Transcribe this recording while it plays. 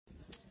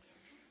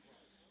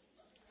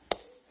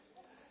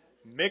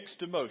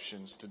Mixed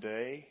emotions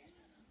today.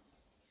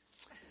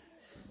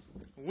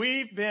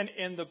 We've been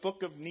in the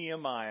book of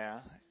Nehemiah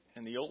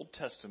in the Old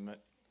Testament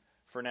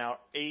for now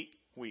 8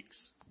 weeks.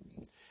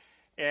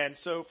 And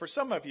so for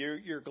some of you,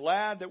 you're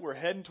glad that we're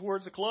heading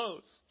towards the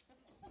close.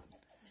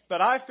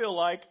 But I feel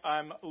like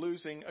I'm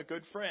losing a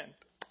good friend.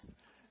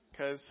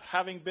 Because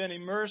having been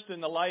immersed in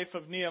the life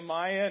of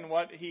Nehemiah and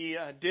what he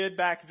did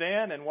back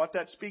then and what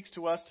that speaks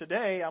to us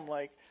today, I'm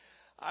like,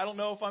 I don't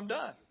know if I'm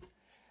done.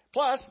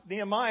 Plus,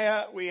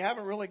 Nehemiah, we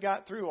haven't really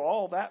got through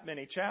all that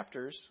many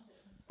chapters.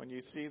 When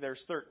you see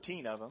there's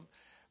 13 of them.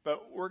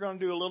 But we're going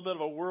to do a little bit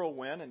of a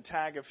whirlwind and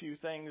tag a few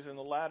things in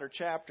the latter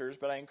chapters.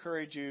 But I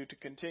encourage you to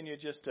continue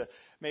just to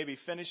maybe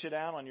finish it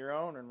out on your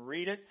own and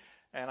read it.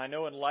 And I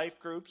know in life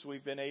groups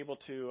we've been able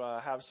to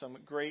have some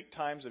great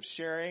times of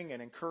sharing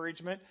and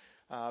encouragement.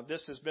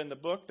 This has been the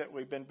book that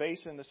we've been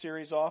basing the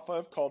series off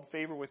of called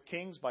Favor with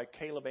Kings by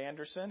Caleb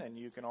Anderson. And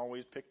you can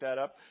always pick that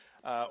up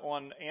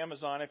on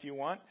Amazon if you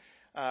want.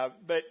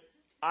 But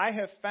I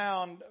have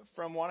found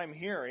from what I'm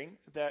hearing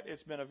that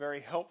it's been a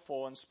very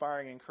helpful,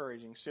 inspiring,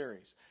 encouraging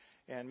series.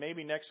 And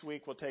maybe next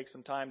week we'll take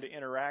some time to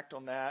interact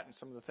on that and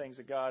some of the things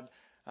that God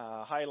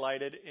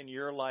highlighted in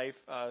your life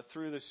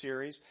through the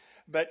series.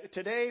 But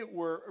today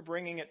we're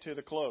bringing it to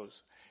the close.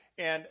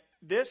 And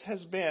this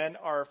has been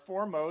our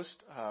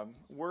foremost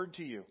word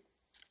to you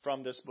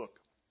from this book.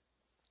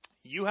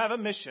 You have a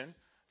mission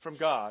from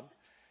God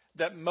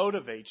that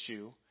motivates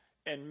you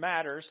and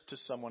matters to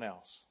someone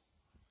else.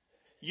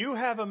 You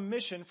have a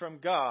mission from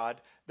God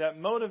that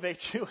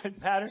motivates you and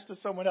matters to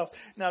someone else.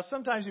 Now,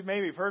 sometimes you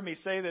maybe have heard me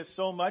say this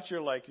so much,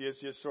 you're like, it's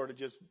just sort of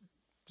just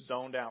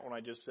zoned out when I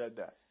just said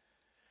that.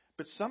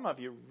 But some of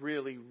you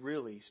really,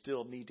 really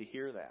still need to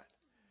hear that.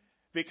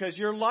 Because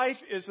your life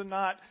is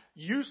not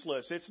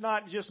useless. It's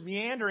not just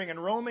meandering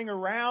and roaming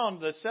around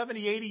the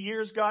 70, 80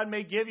 years God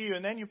may give you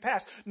and then you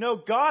pass. No,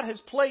 God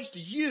has placed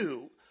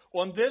you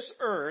on this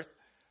earth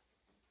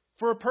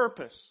for a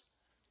purpose.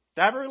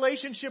 To have a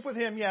relationship with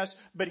Him, yes,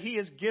 but He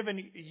has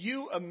given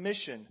you a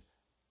mission.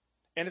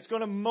 And it's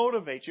going to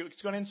motivate you.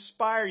 It's going to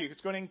inspire you.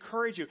 It's going to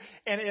encourage you.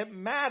 And it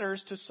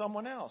matters to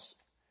someone else.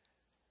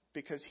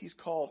 Because He's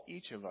called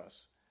each of us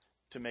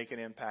to make an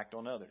impact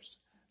on others.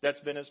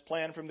 That's been His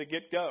plan from the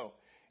get-go.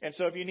 And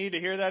so if you need to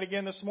hear that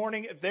again this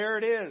morning, there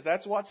it is.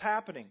 That's what's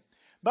happening.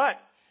 But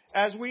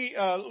as we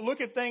look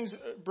at things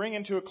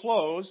bringing to a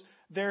close,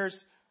 there's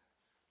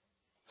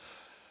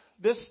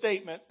this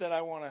statement that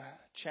I want to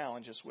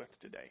challenge us with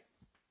today.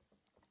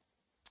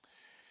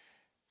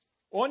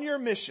 On your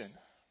mission,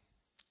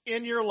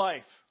 in your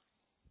life,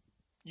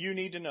 you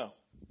need to know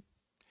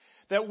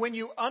that when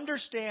you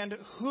understand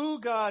who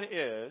God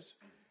is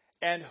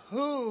and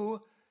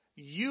who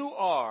you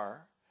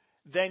are,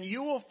 then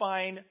you will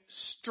find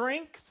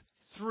strength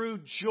through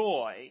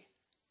joy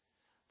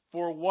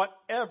for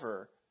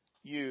whatever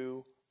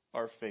you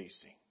are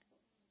facing.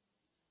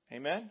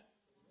 Amen?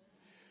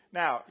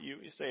 Now, you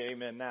say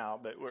amen now,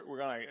 but we're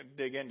going to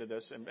dig into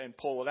this and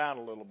pull it out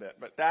a little bit.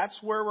 But that's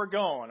where we're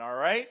going, all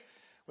right?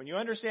 When you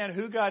understand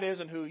who God is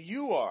and who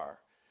you are,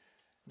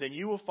 then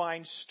you will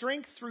find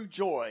strength through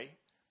joy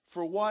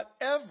for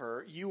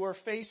whatever you are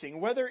facing.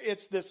 Whether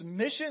it's this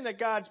mission that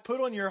God's put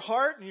on your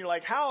heart and you're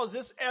like, how is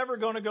this ever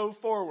going to go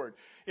forward?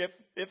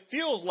 It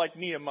feels like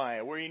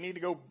Nehemiah where you need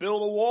to go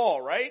build a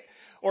wall, right?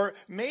 Or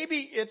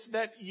maybe it's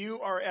that you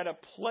are at a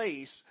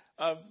place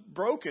of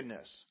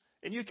brokenness.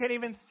 And you can't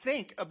even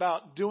think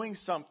about doing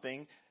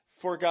something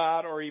for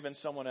God or even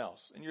someone else.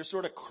 And you're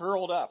sort of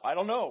curled up. I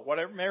don't know,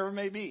 whatever it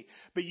may be.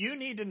 But you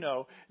need to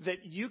know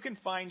that you can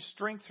find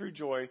strength through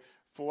joy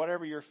for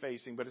whatever you're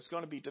facing. But it's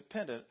going to be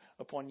dependent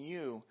upon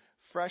you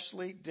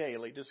freshly,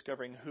 daily,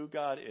 discovering who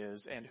God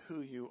is and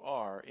who you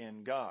are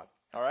in God.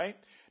 All right?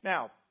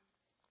 Now,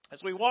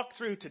 as we walk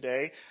through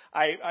today,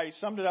 I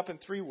summed it up in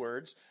 3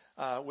 words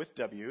with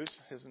W's.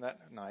 Isn't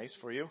that nice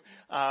for you?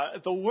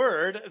 The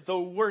word, the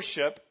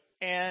worship,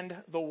 and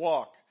the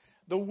walk.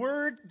 The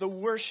word, the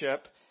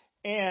worship,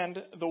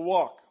 and the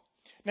walk.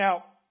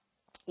 Now,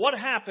 what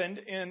happened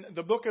in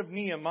the book of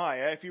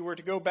Nehemiah, if you were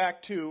to go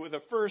back to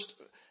the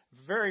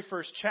very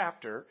first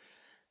chapter,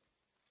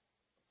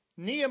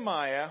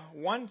 Nehemiah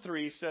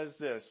 1:3 says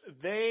this,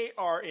 they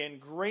are in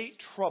great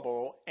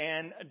trouble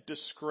and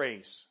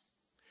disgrace.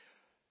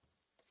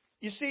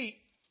 You see,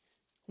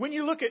 when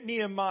you look at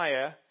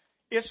Nehemiah,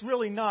 it's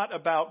really not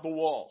about the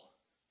wall.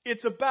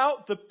 It's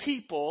about the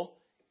people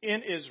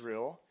in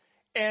Israel,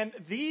 and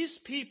these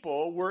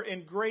people were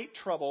in great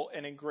trouble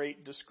and in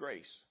great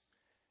disgrace.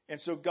 And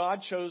so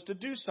God chose to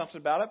do something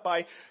about it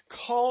by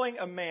calling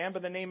a man by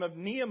the name of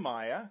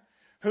Nehemiah,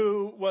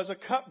 who was a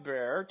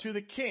cupbearer to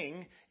the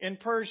king in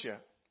Persia.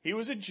 He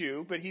was a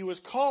Jew, but he was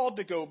called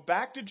to go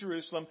back to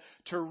Jerusalem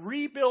to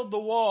rebuild the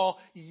wall,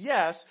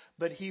 yes,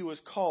 but he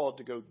was called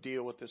to go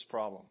deal with this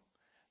problem,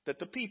 that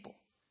the people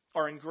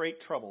are in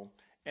great trouble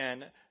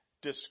and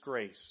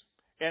disgrace.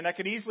 And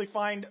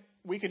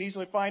we could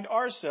easily find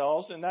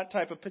ourselves in that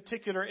type of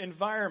particular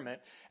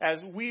environment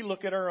as we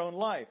look at our own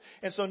life.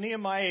 And so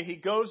Nehemiah, he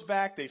goes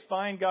back, they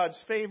find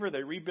God's favor,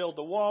 they rebuild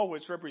the wall,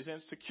 which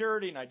represents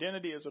security and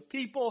identity as a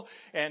people,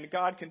 and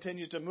God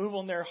continues to move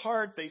on their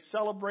heart. They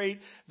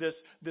celebrate this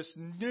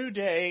new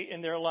day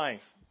in their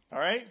life. All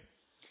right?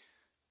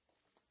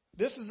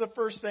 This is the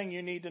first thing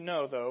you need to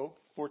know, though,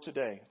 for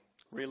today,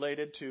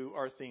 related to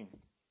our theme.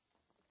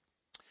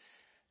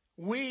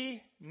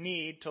 We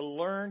need to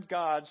learn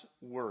God's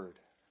Word.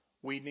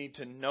 We need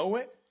to know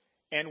it,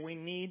 and we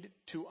need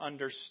to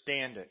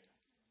understand it.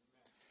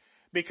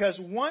 Because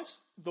once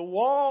the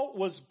wall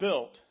was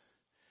built,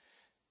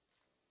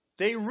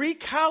 they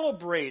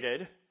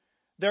recalibrated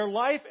their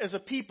life as a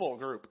people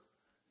group.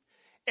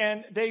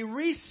 And they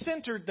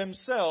recentered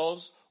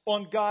themselves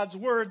on God's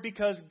Word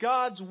because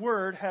God's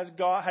Word had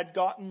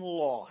gotten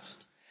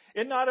lost.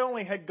 It not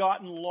only had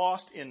gotten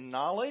lost in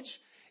knowledge,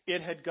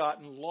 it had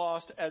gotten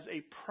lost as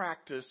a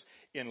practice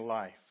in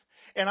life.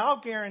 And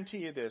I'll guarantee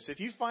you this, if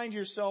you find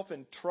yourself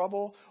in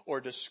trouble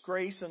or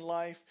disgrace in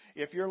life,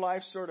 if your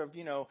life's sort of,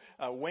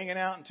 winging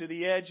out into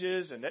the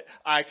edges, and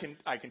I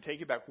can take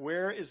you back.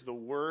 Where is the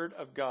Word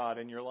of God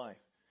in your life?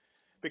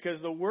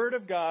 Because the Word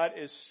of God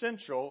is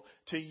central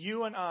to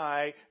you and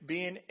I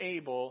being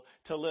able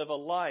to live a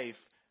life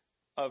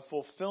of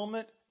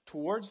fulfillment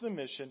towards the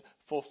mission,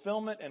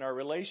 fulfillment in our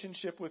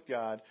relationship with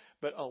God,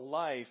 but a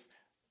life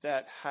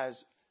that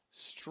has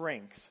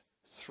strength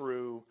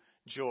through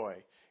joy.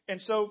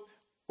 And so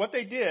what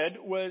they did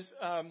was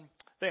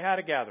they had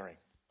a gathering.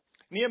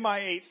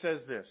 Nehemiah 8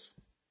 says this,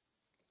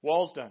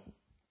 wall's done.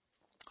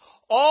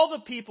 All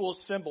the people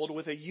assembled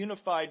with a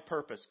unified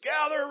purpose.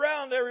 Gather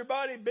around,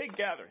 everybody, big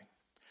gathering.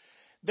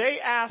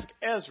 They asked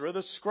Ezra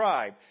the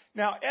scribe.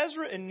 Now,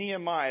 Ezra and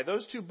Nehemiah,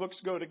 those two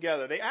books go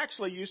together. They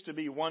actually used to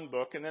be one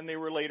book, and then they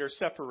were later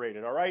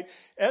separated, all right?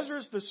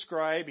 Ezra's the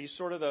scribe. He's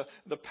sort of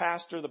the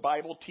pastor, the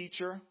Bible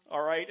teacher,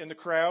 all right, in the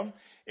crowd.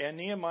 And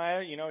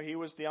Nehemiah, he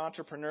was the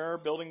entrepreneur,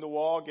 building the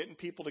wall, getting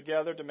people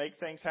together to make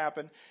things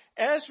happen.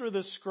 Ezra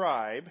the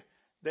scribe,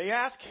 they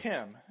asked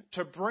him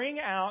to bring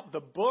out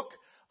the book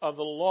of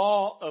the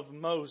law of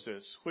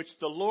Moses, which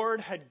the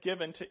Lord had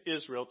given to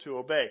Israel to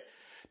obey.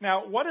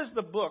 Now, what is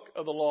the book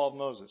of the law of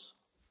Moses?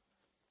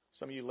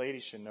 Some of you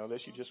ladies should know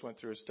this. You just went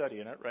through a study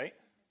in it, right?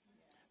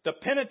 The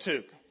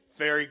Pentateuch.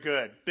 Very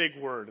good. Big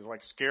word. It's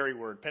like scary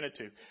word.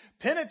 Pentateuch.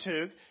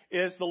 Pentateuch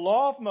is the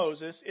law of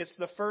Moses. It's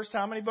the first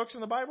how many books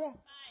in the Bible?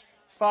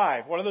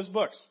 5. What are those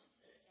books?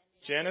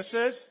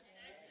 Genesis.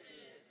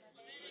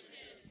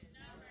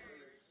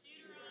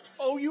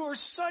 Oh, you are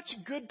such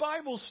good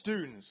Bible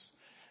students.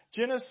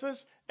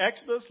 Genesis,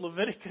 Exodus,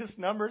 Leviticus,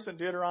 Numbers, and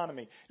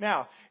Deuteronomy.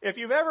 Now, if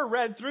you've ever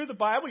read through the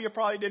Bible, you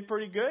probably did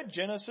pretty good.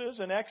 Genesis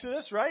and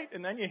Exodus, right?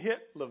 And then you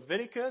hit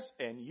Leviticus,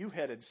 and you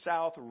headed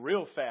south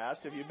real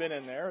fast. If you've been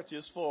in there, it's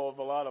just full of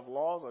a lot of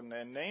laws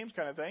and names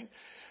kind of thing.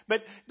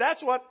 But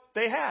that's what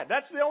they had.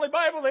 That's the only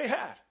Bible they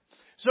had.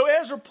 So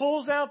Ezra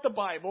pulls out the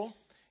Bible,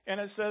 and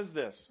it says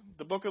this,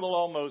 the book of the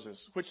law of Moses,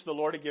 which the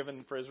Lord had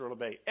given for Israel to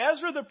obey.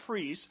 Ezra the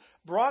priest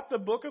brought the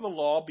book of the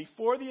law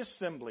before the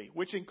assembly,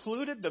 which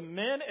included the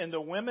men and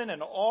the women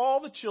and all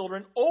the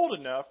children old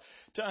enough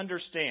to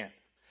understand.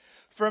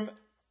 From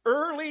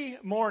early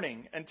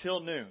morning until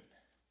noon.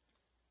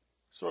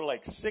 Sort of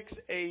like 6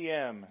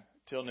 a.m.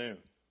 till noon.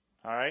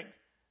 All right?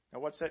 Now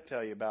what's that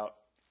tell you about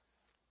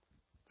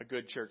a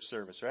good church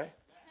service, right?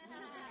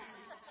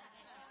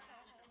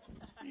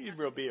 You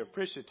will be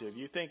appreciative.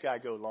 You think I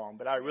go long,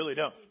 but I really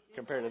don't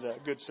compared to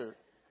that good service.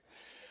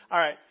 All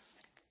right.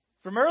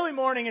 From early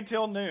morning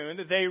until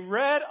noon, they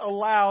read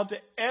aloud to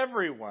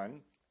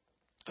everyone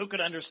who could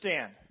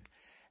understand.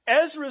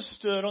 Ezra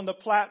stood on the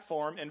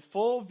platform in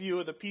full view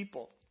of the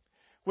people.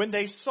 When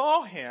they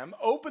saw him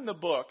open the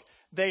book,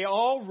 they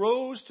all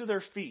rose to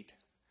their feet.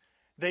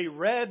 They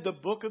read the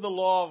book of the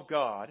law of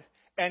God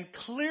and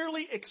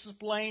clearly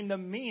explained the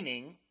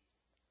meaning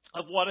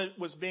of what it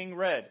was being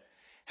read,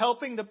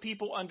 helping the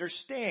people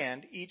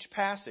understand each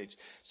passage.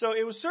 So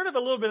it was sort of a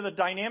little bit of the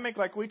dynamic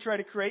like we try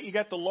to create. You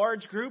got the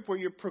large group where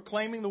you're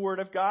proclaiming the Word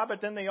of God,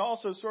 but then they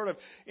also sort of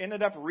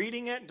ended up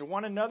reading it to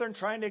one another and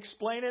trying to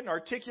explain it and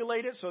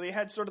articulate it. So they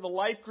had sort of the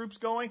life groups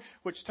going,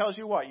 which tells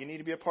you what? You need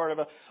to be a part of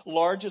a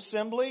large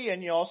assembly,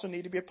 and you also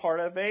need to be a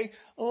part of a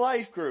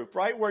life group,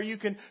 right? Where you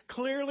can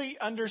clearly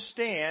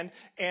understand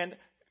and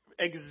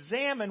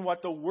examine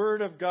what the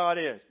Word of God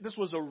is. This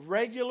was a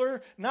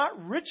regular,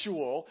 not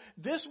ritual,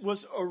 this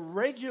was a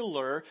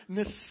regular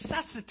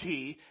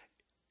necessity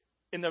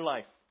in their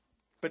life.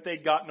 But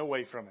they'd gotten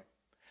away from it.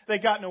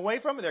 They'd gotten away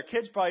from it. Their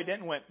kids probably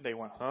didn't. They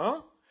went, huh?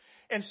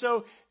 And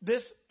so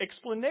this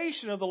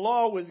explanation of the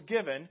law was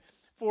given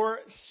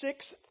for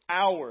 6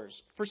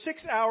 hours. For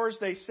 6 hours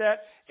they sat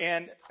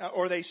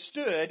or they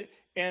stood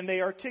and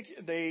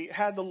they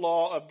had the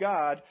law of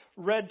God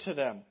read to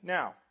them.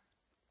 Now,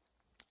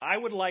 I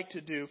would like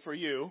to do for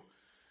you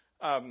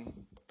the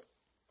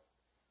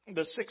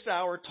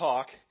 6-hour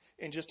talk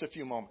in just a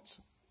few moments.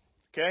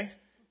 Okay?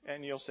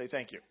 And you'll say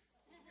thank you.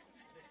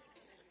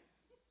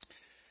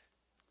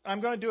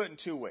 I'm going to do it in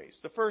two ways.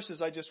 The first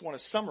is I just want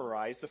to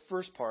summarize the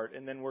first part,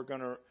 and then we're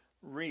going to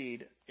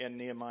read in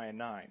Nehemiah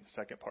 9, the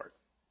second part.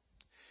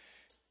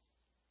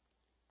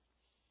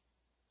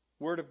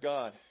 Word of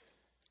God,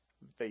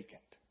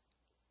 vacant.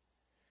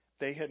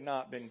 They had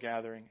not been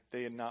gathering.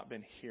 They had not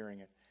been hearing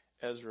it.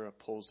 Ezra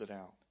pulls it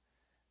out.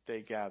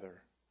 They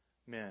gather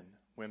men,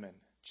 women,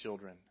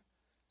 children.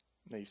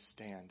 They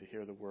stand to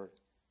hear the word.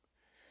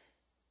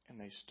 And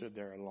they stood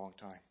there a long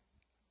time.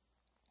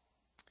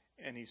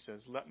 And he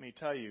says, let me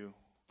tell you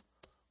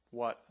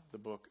what the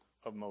book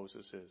of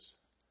Moses is.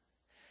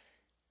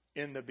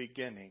 In the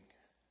beginning,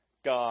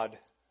 God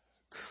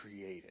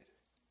created.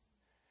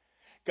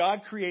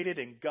 God created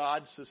and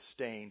God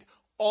sustained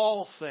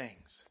all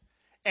things.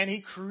 And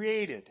He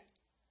created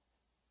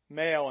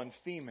male and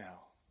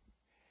female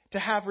to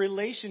have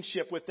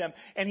relationship with them.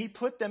 And He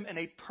put them in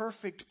a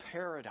perfect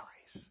paradise.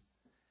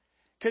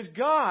 Because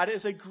God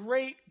is a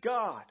great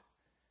God.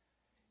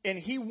 And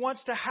He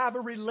wants to have a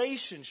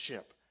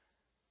relationship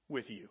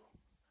with you.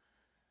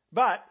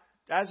 But,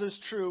 as is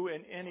true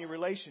in any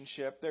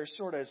relationship, there's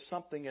sort of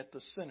something at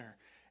the center.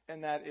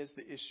 And that is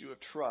the issue of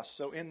trust.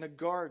 So in the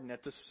garden,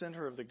 at the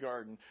center of the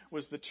garden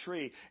was the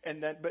tree.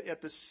 But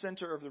at the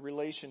center of the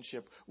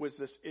relationship was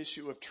this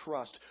issue of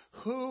trust.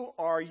 Who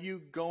are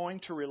you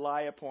going to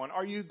rely upon?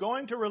 Are you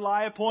going to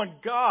rely upon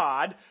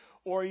God,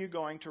 or are you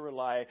going to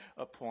rely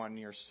upon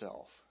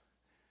yourself?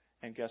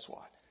 And guess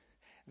what?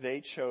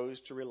 They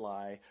chose to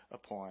rely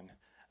upon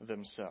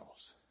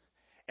themselves.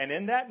 And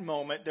in that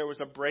moment, there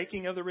was a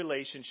breaking of the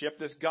relationship.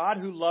 This God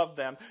who loved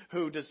them,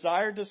 who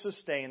desired to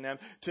sustain them,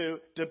 to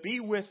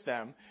be with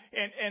them.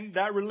 And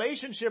that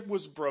relationship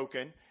was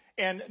broken.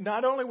 And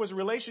not only was the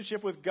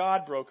relationship with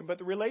God broken, but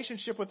the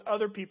relationship with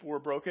other people were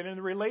broken. And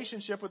the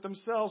relationship with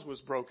themselves was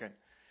broken.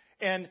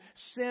 And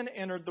sin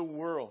entered the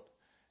world.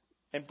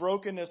 And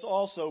brokenness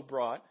also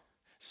brought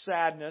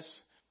sadness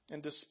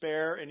and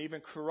despair and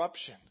even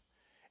corruption.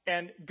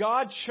 And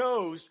God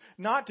chose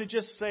not to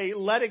just say,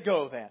 let it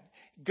go then.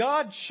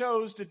 God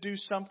chose to do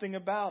something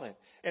about it.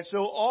 And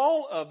so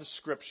all of the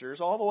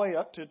scriptures, all the way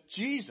up to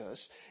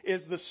Jesus,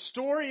 is the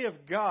story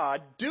of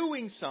God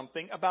doing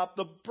something about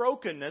the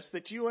brokenness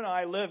that you and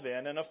I live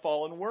in a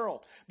fallen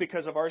world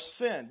because of our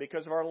sin,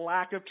 because of our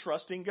lack of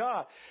trusting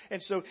God.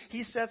 And so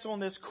He sets on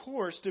this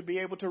course to be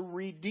able to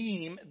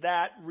redeem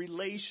that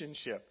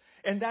relationship.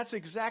 And that's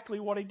exactly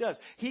what He does.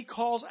 He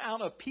calls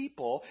out a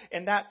people,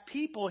 and that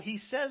people, He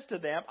says to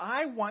them,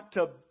 I want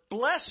to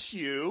bless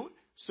you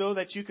so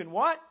that you can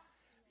what?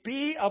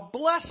 Be a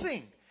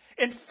blessing.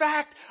 In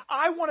fact,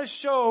 I want to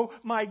show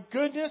my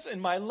goodness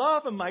and my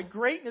love and my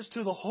greatness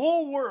to the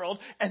whole world.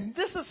 And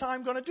this is how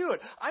I'm going to do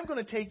it. I'm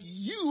going to take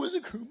you as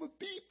a group of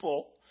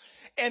people.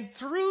 And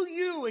through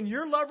you and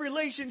your love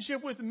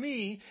relationship with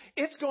me,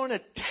 it's going to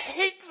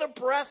take the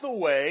breath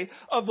away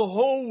of the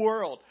whole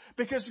world.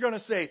 Because you're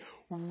going to say,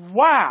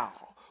 wow,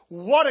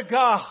 what a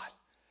God.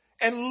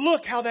 And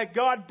look how that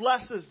God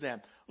blesses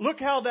them. Look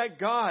how that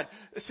God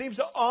seems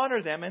to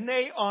honor them and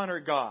they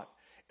honor God.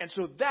 And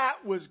so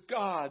that was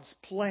God's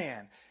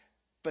plan.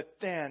 But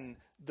then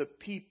the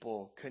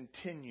people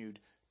continued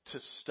to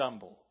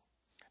stumble.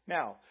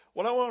 Now,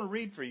 what I want to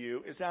read for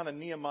you is down in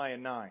Nehemiah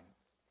 9.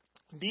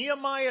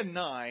 Nehemiah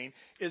 9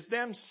 is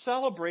them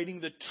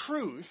celebrating the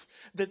truth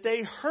that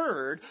they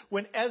heard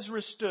when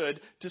Ezra stood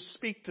to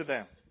speak to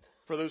them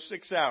for those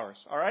 6 hours.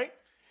 All right?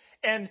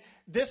 And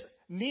this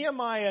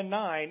Nehemiah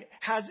 9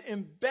 has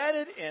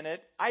embedded in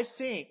it, I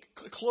think,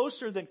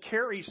 closer than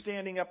Carrie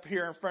standing up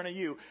here in front of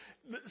you,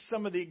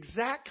 some of the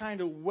exact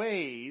kind of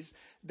ways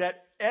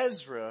that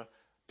Ezra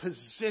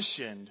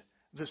positioned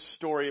the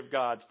story of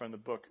God from the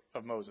book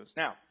of Moses.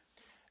 Now,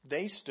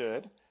 they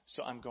stood,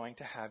 so I'm going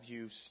to have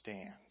you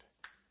stand.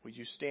 Would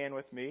you stand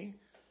with me?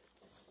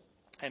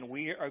 And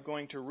we are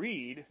going to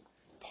read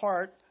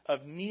part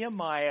of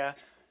Nehemiah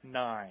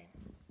 9.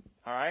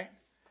 All right?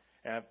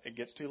 And if it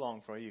gets too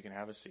long for you, you can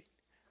have a seat.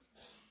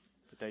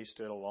 But they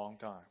stood a long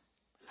time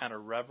out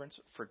of reverence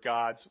for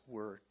God's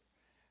word.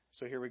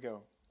 So here we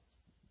go.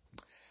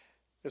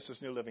 This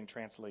is New Living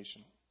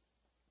Translation.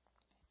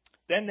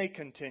 Then they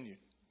continued.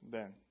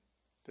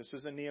 This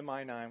is in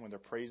Nehemiah 9 when they're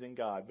praising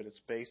God, but it's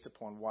based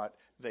upon what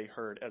they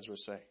heard Ezra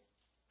say.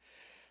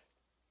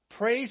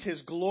 Praise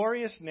His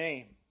glorious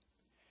name.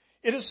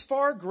 It is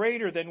far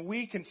greater than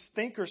we can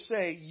think or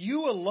say.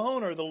 You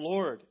alone are the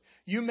Lord.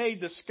 You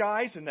made the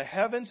skies and the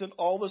heavens and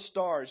all the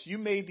stars. You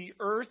made the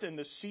earth and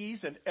the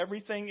seas and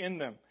everything in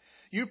them.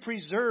 You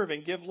preserve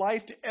and give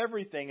life to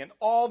everything, and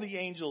all the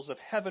angels of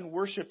heaven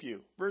worship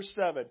you. Verse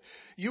 7.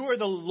 You are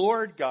the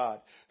Lord God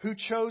who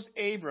chose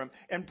Abram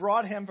and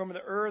brought him from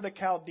the Ur of the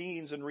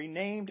Chaldeans and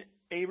renamed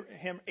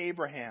him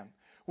Abraham.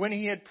 When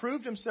he had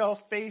proved himself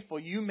faithful,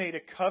 you made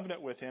a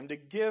covenant with him to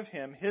give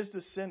him his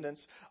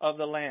descendants of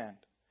the land.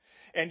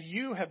 And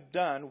you have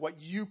done what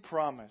you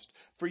promised,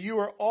 for you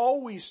are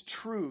always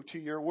true to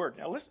your word.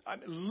 Now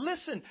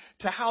listen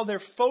to how their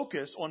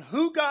focus on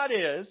who God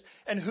is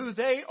and who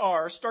they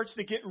are starts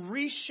to get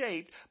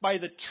reshaped by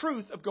the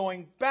truth of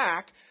going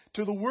back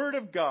to the word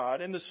of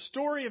God and the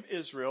story of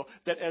Israel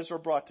that Ezra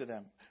brought to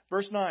them.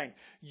 Verse 9,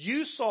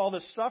 you saw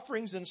the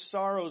sufferings and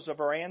sorrows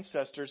of our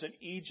ancestors in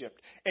Egypt,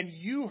 and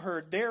you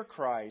heard their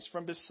cries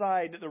from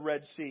beside the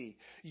Red Sea.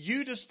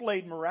 You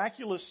displayed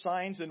miraculous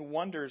signs and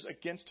wonders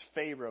against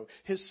Pharaoh,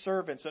 his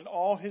servants, and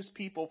all his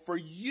people, for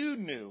you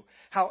knew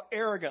how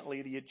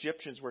arrogantly the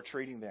Egyptians were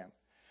treating them.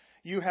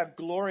 You have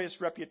glorious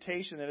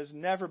reputation that has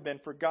never been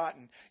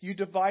forgotten. You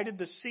divided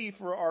the sea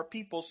for our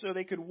people so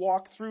they could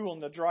walk through on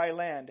the dry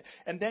land.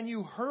 And then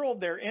you hurled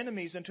their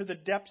enemies into the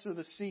depths of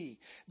the sea.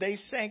 They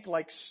sank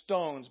like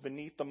stones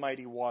beneath the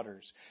mighty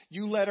waters.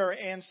 You led our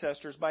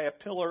ancestors by a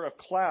pillar of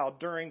cloud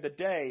during the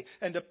day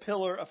and a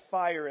pillar of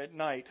fire at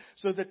night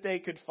so that they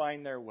could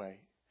find their way.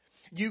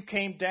 You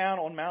came down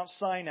on Mount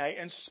Sinai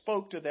and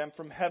spoke to them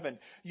from heaven.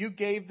 You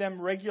gave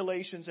them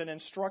regulations and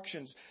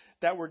instructions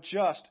that were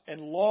just, and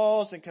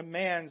laws and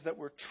commands that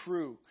were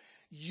true.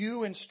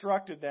 You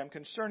instructed them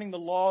concerning the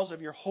laws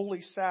of your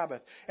holy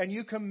Sabbath, and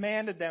you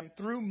commanded them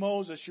through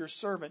Moses, your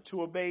servant,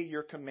 to obey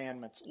your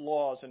commandments,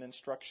 laws, and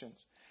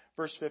instructions.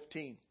 Verse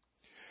 15.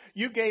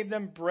 You gave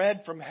them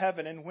bread from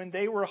heaven, and when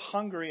they were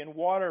hungry, and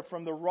water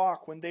from the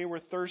rock when they were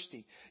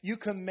thirsty. You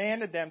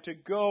commanded them to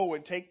go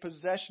and take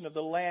possession of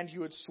the land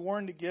you had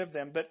sworn to give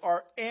them. But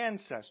our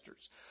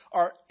ancestors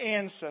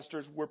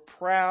were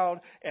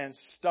proud and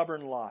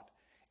stubborn lot,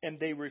 and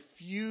they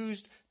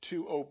refused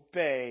to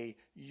obey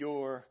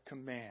your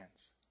commands.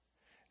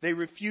 They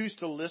refused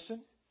to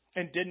listen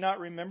and did not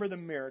remember the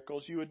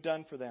miracles you had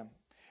done for them.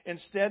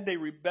 Instead, they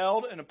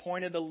rebelled and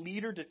appointed a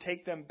leader to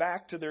take them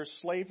back to their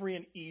slavery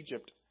in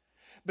Egypt.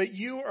 But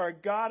you are a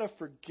God of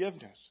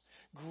forgiveness,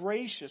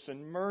 gracious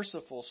and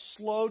merciful,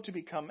 slow to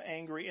become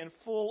angry, and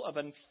full of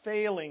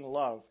unfailing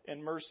love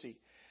and mercy.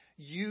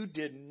 You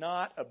did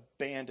not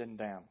abandon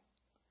them,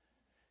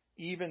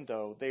 even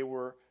though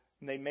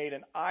they made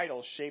an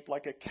idol shaped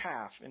like a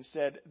calf and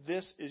said,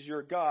 "This is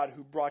your God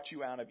who brought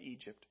you out of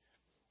Egypt."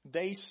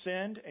 They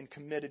sinned and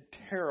committed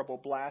terrible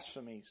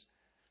blasphemies.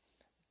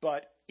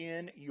 But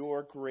in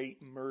your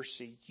great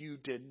mercy, you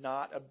did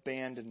not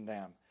abandon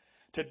them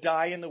to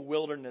die in the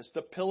wilderness.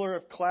 The pillar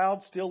of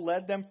cloud still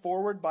led them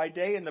forward by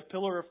day, and the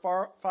pillar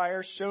of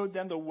fire showed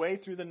them the way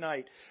through the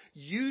night.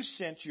 You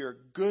sent your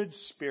good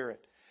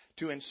Spirit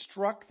to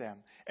instruct them,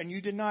 and you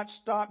did not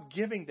stop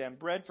giving them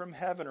bread from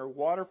heaven or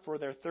water for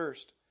their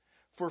thirst.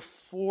 For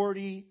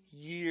 40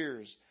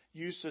 years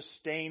you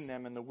sustained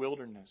them in the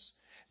wilderness.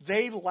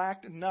 They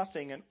lacked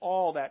nothing in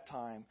all that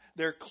time.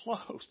 Their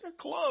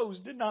clothes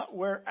did not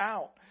wear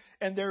out,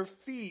 and their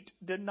feet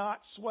did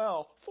not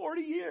swell.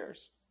 40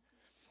 years.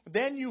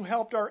 Then you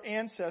helped our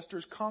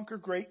ancestors conquer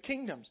great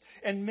kingdoms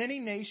and many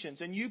nations,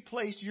 and you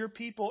placed your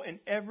people in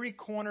every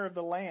corner of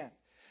the land.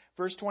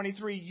 Verse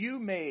 23, you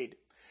made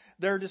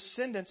their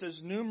descendants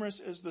as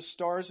numerous as the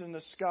stars in the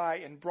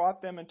sky and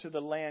brought them into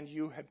the land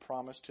you had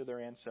promised to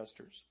their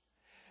ancestors.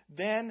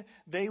 Then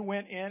they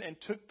went in and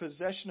took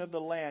possession of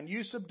the land.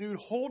 You subdued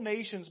whole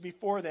nations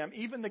before them.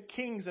 Even the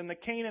kings and the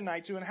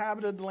Canaanites who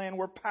inhabited the land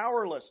were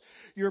powerless.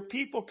 Your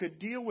people could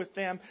deal with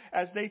them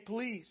as they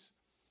pleased.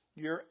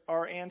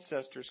 Our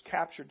ancestors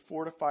captured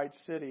fortified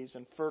cities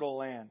and fertile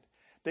land.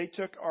 They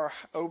took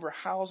over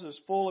houses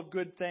full of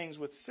good things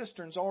with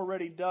cisterns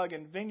already dug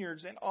and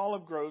vineyards and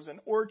olive groves and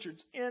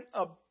orchards in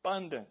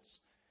abundance.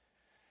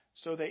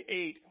 So they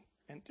ate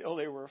until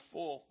they were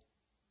full,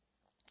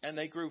 and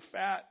they grew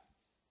fat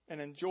and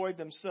enjoyed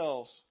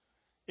themselves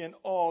in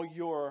all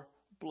your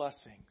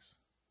blessings.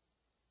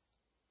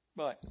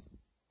 But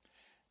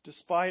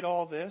despite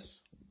all this,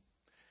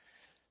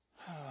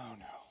 oh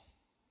no.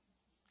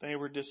 They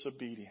were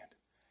disobedient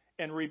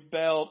and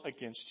rebelled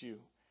against you.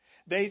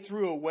 They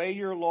threw away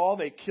your law.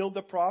 They killed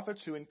the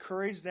prophets who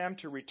encouraged them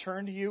to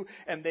return to you,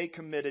 and they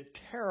committed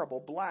terrible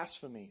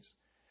blasphemies.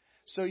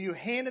 So you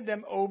handed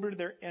them over to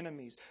their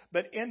enemies.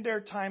 But in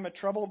their time of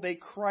trouble, they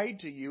cried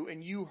to you,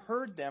 and you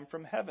heard them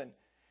from heaven.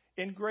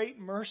 In great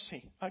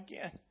mercy,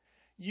 again,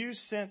 you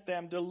sent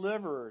them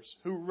deliverers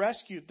who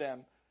rescued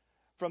them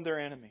from their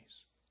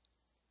enemies.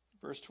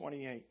 Verse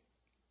 28.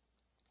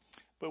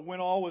 But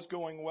when all was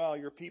going well,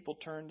 your people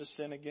turned to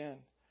sin again.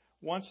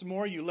 Once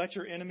more, you let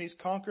your enemies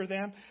conquer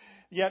them.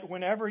 Yet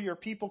whenever your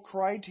people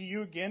cried to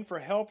you again for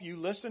help, you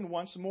listened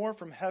once more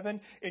from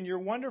heaven. In your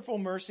wonderful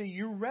mercy,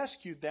 you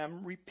rescued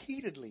them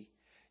repeatedly.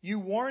 You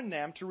warned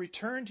them to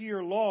return to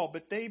your law,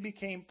 but they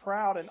became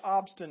proud and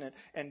obstinate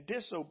and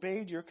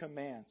disobeyed your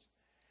commands.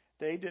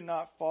 They did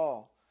not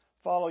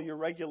follow your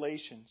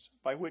regulations,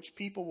 by which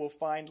people will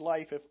find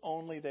life if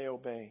only they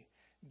obey.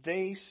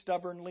 They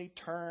stubbornly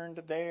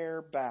turned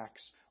their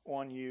backs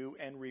on you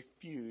and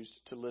refused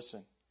to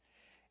listen.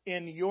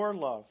 In your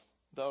love,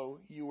 though,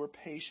 you were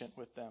patient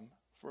with them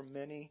for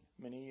many,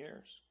 many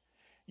years.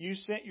 You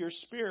sent your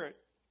Spirit,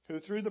 who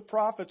through the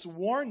prophets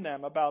warned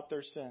them about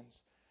their sins,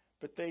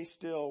 but they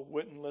still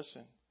wouldn't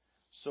listen.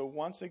 So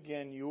once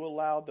again, you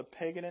allowed the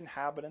pagan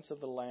inhabitants of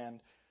the land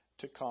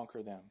to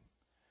conquer them.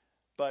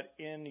 But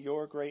in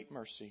your great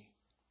mercy,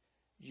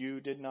 you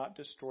did not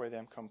destroy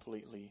them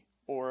completely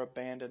or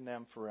abandon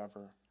them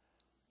forever.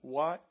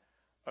 What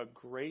a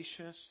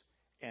gracious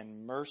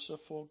and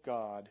merciful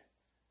God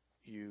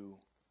you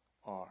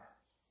are.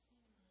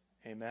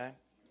 Amen?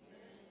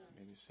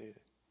 Maybe see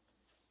it.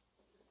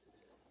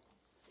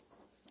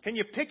 Can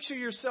you picture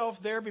yourself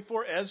there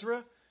before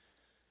Ezra?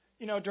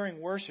 You know, during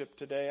worship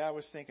today, I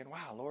was thinking,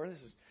 wow, Lord,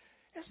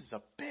 this is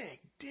a big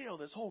deal.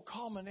 This whole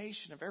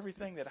culmination of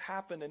everything that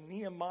happened in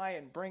Nehemiah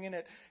and bringing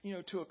it,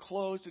 to a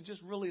close to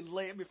just really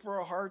lay it before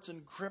our hearts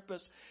and grip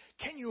us.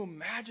 Can you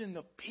imagine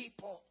the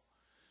people?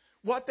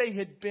 What they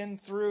had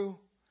been through?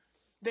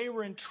 They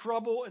were in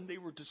trouble and they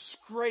were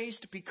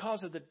disgraced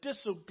because of the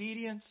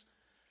disobedience.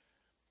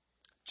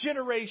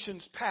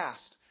 Generations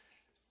passed.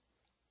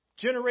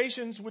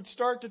 Generations would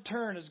start to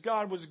turn as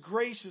God was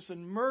gracious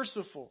and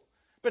merciful.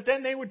 But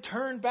then they would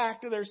turn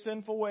back to their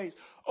sinful ways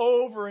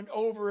over and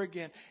over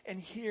again. And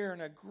here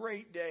in a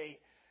great day,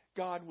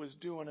 God was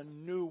doing a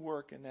new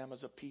work in them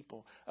as a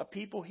people. A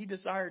people He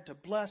desired to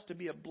bless, to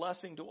be a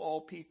blessing to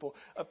all people.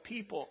 A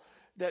people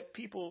that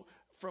people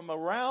from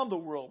around the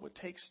world would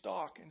take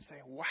stock and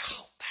say, wow,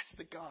 that's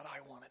the God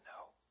I want to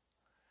know.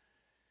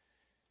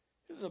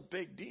 This is a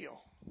big deal.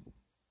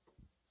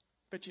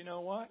 But you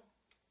know what?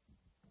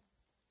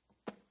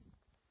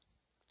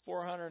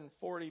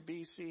 440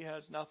 BC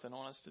has nothing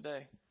on us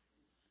today.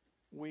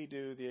 We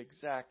do the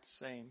exact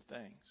same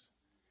things.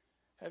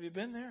 Have you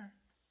been there?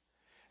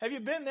 Have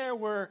you been there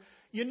where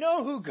you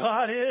know who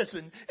God is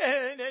and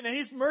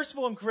He's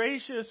merciful and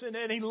gracious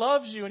and He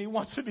loves you and He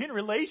wants to be in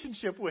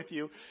relationship with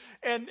you.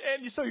 And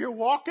so you're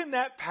walking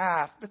that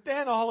path, but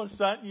then all of a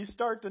sudden you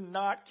start to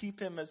not keep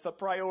Him as the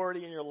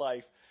priority in your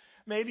life.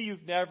 Maybe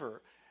you've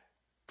never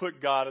put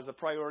God as a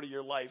priority in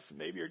your life.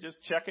 Maybe you're just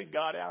checking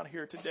God out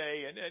here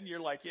today and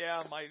you're like,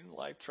 yeah, my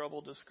life,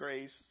 trouble,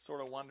 disgrace,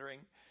 sort of wondering.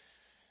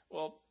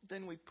 Well,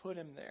 then we put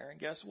Him there. And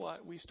guess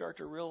what? We start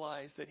to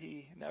realize that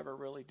He never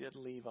really did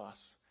leave us.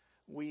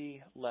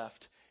 We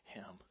left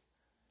Him.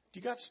 Do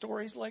you got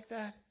stories like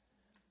that?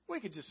 We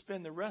could just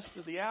spend the rest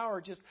of the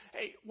hour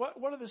hey, what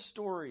are the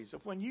stories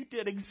of when you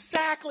did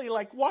exactly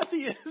like what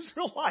the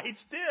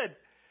Israelites did?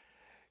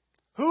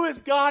 Who is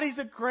God? He's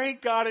a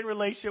great God in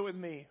relationship with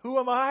me. Who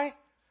am I?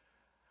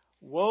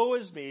 Woe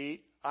is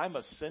me, I'm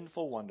a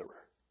sinful wanderer.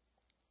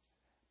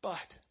 But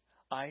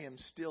I am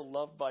still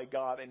loved by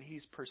God, and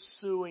He's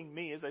pursuing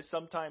me. As I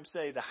sometimes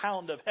say, the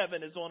hound of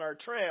heaven is on our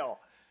trail.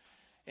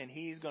 And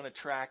He's going to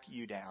track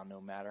you down no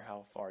matter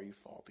how far you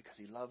fall, because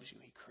He loves you.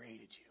 He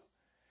created you.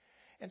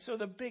 And so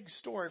the big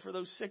story for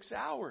those 6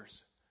 hours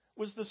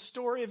was the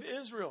story of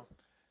Israel.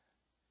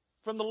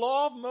 From the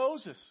law of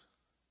Moses,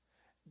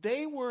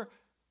 they were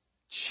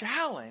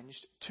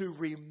challenged to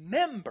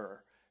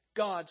remember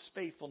God's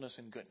faithfulness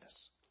and goodness.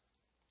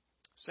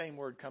 Same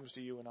word comes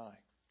to you and I.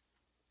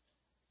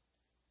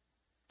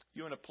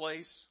 You in a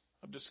place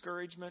of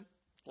discouragement,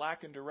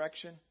 lack of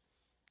direction?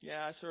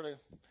 Yeah,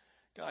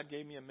 God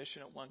gave me a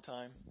mission at one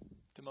time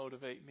to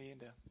motivate me and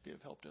to be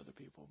of help to other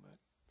people. But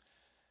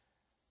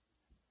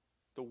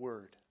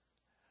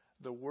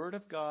the Word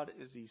of God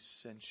is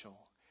essential.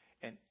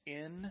 And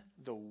in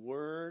the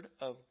Word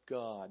of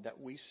God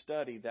that we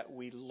study, that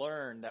we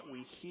learn, that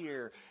we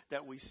hear,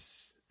 that we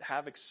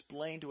have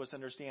explained to us,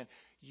 understand,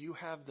 you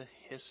have the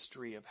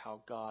history of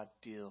how God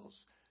deals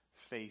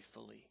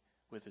faithfully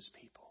with His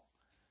people.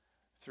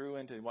 Through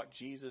into what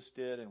Jesus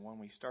did, and when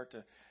we start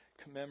to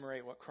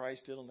commemorate what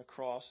Christ did on the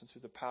cross and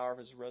through the power of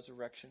His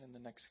resurrection in the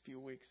next few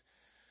weeks.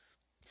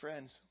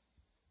 Friends,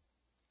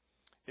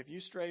 if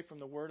you stray from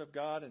the Word of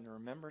God and the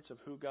remembrance of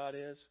who God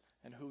is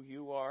and who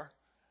you are,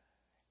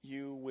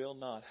 you will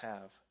not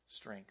have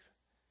strength.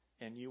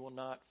 And you will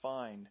not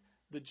find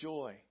the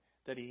joy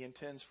that He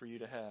intends for you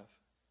to have.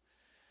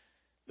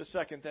 The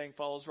second thing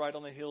follows right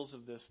on the heels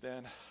of this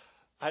then.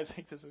 I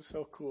think this is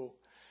so cool.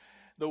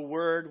 The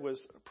Word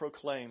was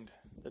proclaimed.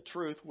 The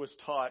truth was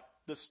taught.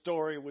 The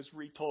story was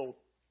retold.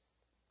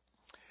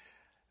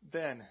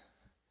 Then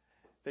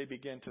they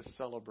begin to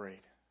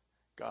celebrate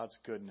God's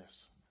goodness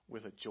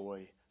with a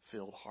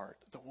joy-filled heart.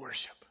 The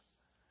worship.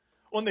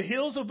 On the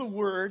heels of the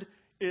Word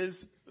is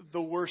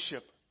the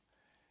worship.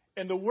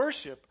 And the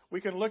worship,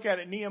 we can look at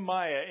it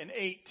Nehemiah in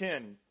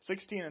 8:10,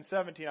 16 and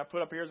 17. I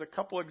put up here as a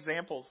couple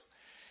examples.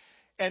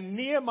 And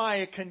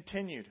Nehemiah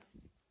continued,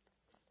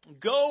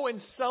 "Go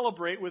and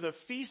celebrate with a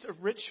feast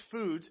of rich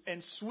foods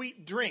and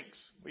sweet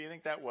drinks." What do you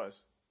think that was?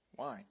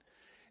 Wine.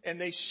 "And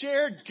they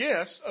shared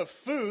gifts of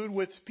food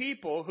with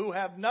people who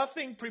have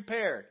nothing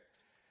prepared.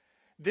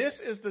 This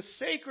is the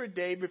sacred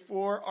day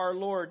before our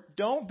Lord.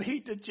 Don't be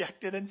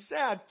dejected and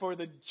sad, for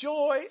the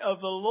joy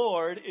of the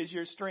Lord is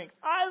your strength."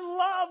 I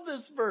love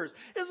this verse.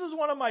 This is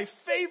one of my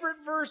favorite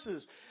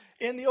verses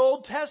in the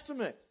Old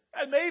Testament,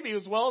 and maybe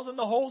as well as in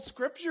the whole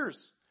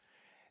Scriptures.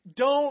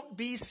 Don't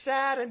be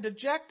sad and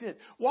dejected.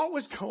 What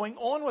was going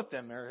on with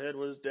them? Their head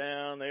was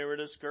down. They were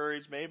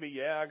discouraged. Maybe,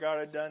 I got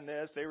to done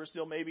this. They were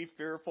still maybe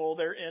fearful.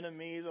 Their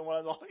enemies and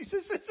what all. He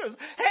says,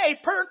 hey,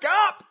 perk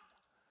up.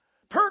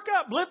 Perk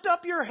up. Lift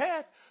up your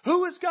head.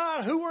 Who is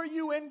God? Who are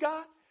you in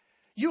God?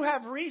 You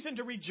have reason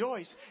to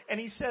rejoice.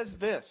 And He says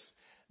this,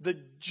 the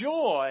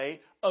joy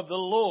of the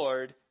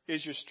Lord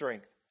is your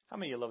strength. How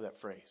many of you love that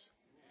phrase?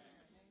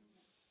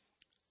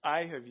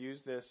 I have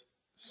used this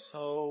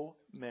so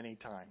many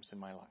times in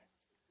my life.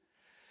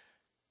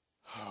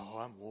 Oh,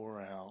 I'm wore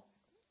out.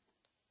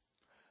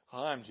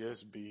 I'm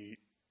just beat.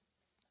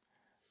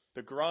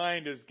 The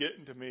grind is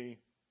getting to me.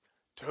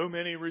 Too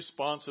many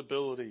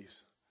responsibilities.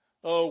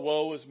 Oh,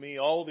 woe is me.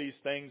 All these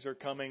things are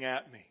coming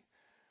at me.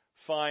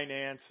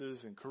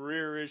 Finances and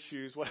career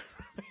issues, whatever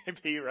it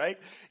may be, right?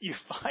 You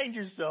find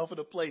yourself in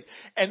a place.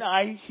 And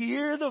I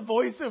hear the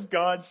voice of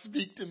God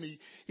speak to me.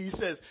 He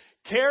says,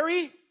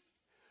 Carrie,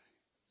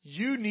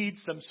 you need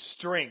some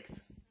strength.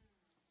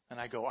 And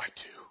I go, I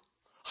do.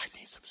 I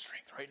need some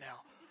strength right now.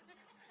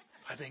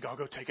 I think I'll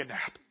go take a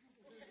nap.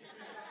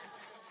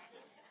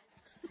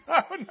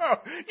 Oh, no.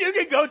 You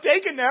can go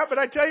take a nap, but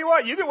I tell you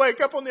what, you can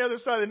wake up on the other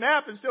side of the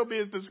nap and still be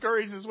as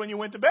discouraged as when you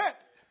went to bed.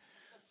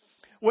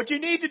 What you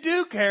need to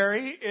do,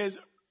 Carrie, is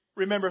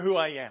remember who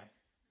I am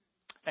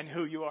and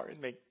who you are in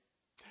me.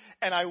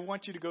 And I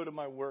want you to go to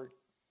my word.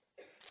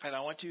 And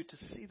I want you to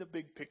see the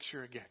big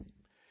picture again.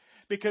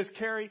 Because,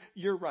 Carrie,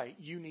 you're right.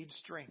 You need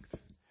strength.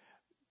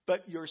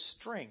 But your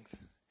strength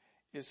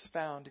is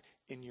found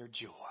in your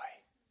joy.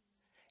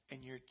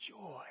 And your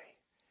joy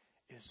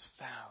is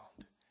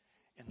found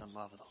in the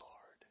love of the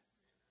Lord.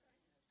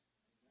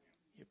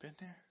 You been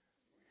there?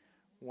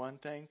 One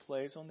thing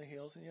plays on the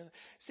heels of the other.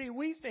 See,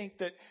 we think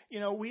that,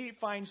 we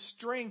find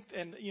strength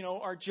in,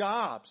 our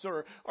jobs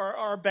or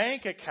our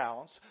bank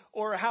accounts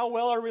or how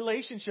well our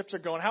relationships are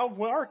going, how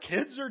well our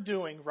kids are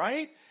doing,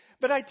 right?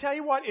 But I tell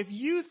you what, if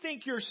you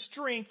think your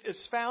strength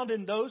is found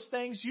in those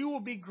things, you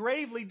will be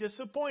gravely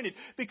disappointed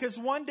because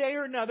one day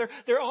or another,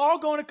 they're all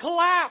going to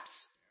collapse.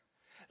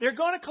 They're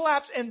going to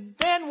collapse, and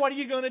then what are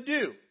you going to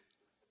do?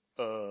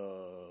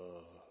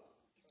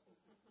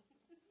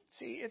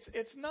 See,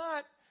 it's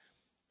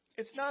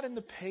not in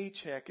the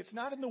paycheck. It's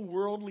not in the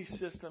worldly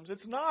systems.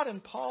 It's not in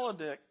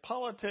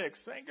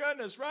politics. Thank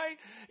goodness, right?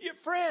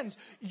 Friends,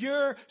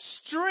 your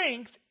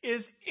strength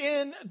is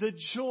in the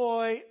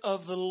joy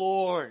of the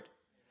Lord.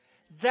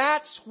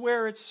 That's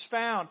where it's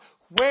found.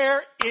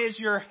 Where is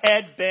your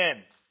head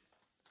been?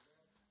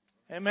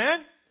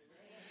 Amen?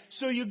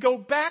 So you go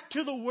back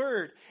to the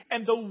Word,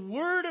 and the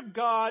Word of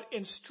God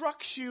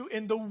instructs you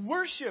in the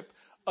worship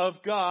of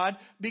God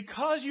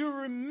because you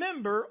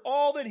remember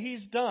all that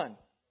He's done.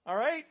 All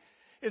right?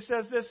 It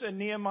says this in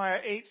Nehemiah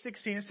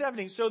 8:16 and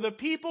 17. So the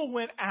people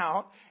went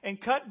out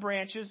and cut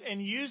branches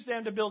and used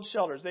them to build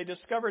shelters. They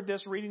discovered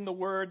this reading the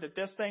Word, that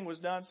this thing was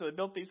done. So they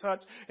built these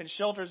huts and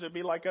shelters. It would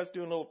be like us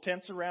doing little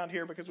tents around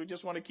here because we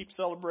just want to keep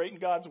celebrating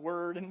God's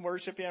Word and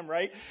worship Him,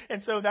 right?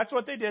 And so that's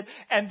what they did.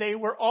 And they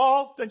were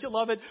all, don't you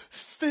love it,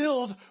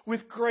 filled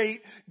with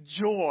great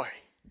joy.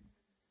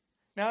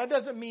 Now, it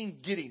doesn't mean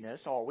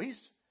giddiness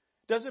always.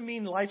 Doesn't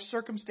mean life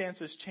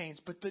circumstances change,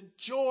 but the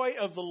joy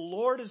of the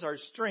Lord is our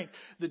strength.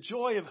 The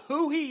joy of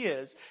who He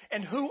is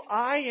and who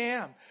I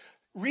am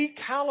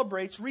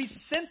recalibrates,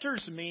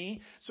 recenters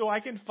me so I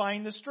can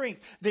find the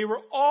strength. They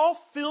were all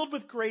filled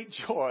with great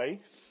joy.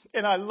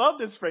 And I love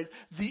this phrase.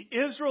 The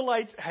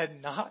Israelites had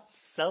not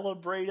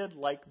celebrated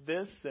like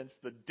this since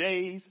the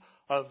days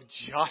of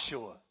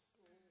Joshua.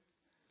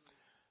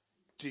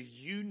 Do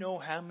you know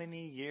how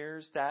many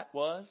years that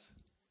was?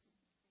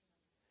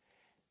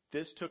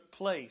 This took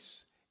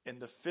place in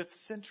the 5th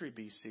century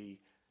BC.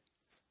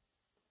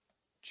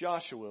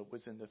 Joshua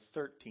was in the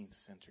 13th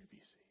century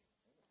BC.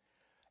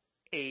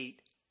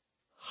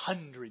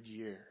 800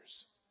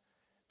 years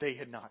they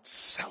had not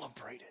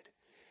celebrated.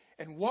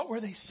 And what were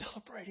they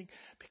celebrating?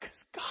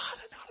 Because God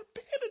had not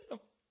abandoned them.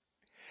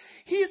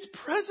 His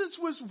presence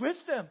was with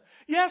them.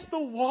 Yes,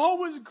 the wall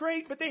was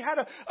great, but they had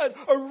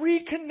a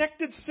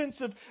reconnected sense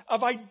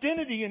of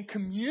identity and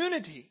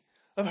community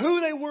of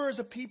who they were as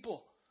a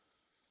people.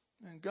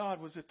 And God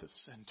was at the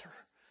center.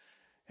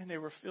 And they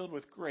were filled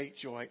with great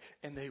joy.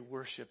 And they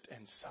worshiped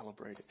and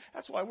celebrated.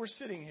 That's why we're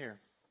sitting here.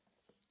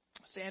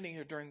 Standing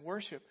here during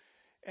worship.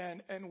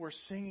 And we're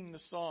singing the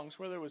songs.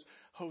 Whether it was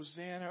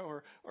Hosanna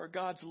or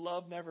God's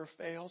love never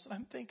fails. And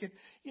I'm thinking,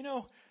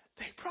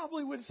 they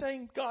probably would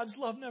say God's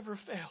love never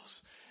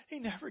fails. He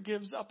never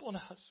gives up on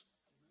us.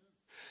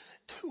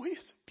 Do we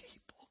as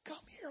people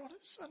come here on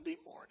a Sunday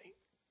morning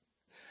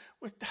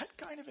with that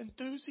kind of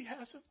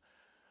enthusiasm?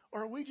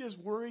 Or are we just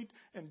worried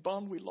and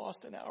bummed we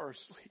lost an hour of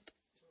sleep?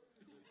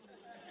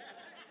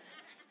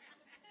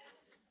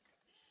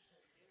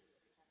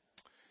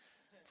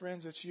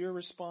 Friends, it's your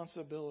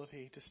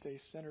responsibility to stay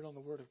centered on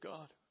the Word of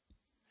God.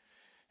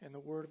 And the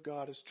Word of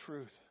God is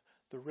truth.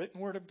 The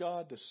written Word of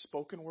God, the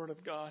spoken Word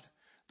of God,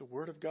 the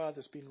Word of God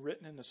that's been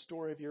written in the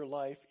story of your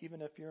life.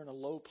 Even if you're in a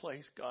low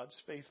place,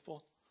 God's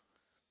faithful.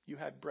 You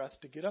had breath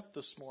to get up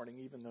this morning,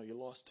 even though you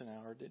lost an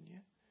hour, didn't you?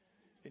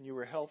 And you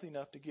were healthy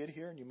enough to get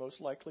here, and you most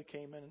likely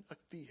came in a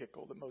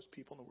vehicle that most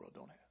people in the world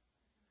don't have.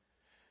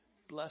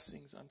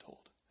 Blessings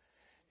untold.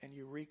 And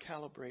you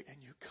recalibrate,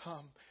 and you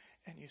come,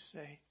 and you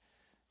say,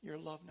 your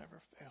love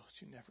never fails.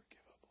 You never give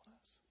up on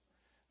us.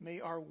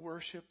 May our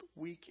worship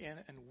week in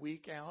and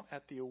week out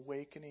at the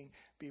awakening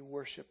be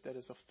worship that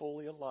is a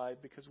fully alive,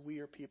 because we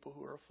are people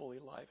who are fully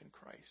alive in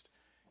Christ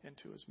and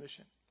to His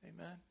mission.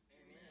 Amen.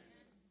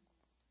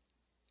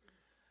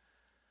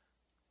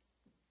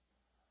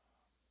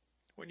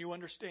 when you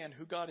understand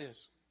who God is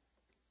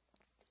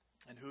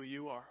and who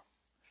you are,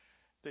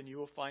 then you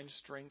will find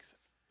strength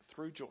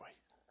through joy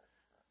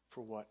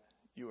for what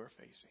you are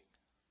facing.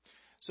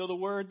 So the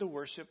word, the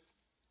worship,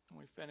 and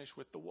we finish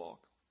with the walk.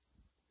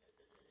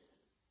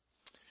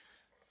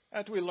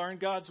 After we learn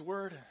God's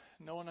word,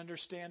 know and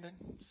understand it,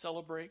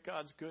 celebrate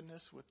God's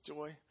goodness with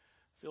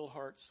joy-filled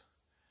hearts,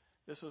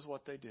 this is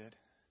what they did.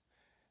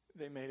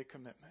 They made a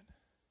commitment.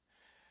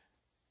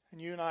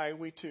 And you and I,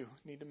 we too,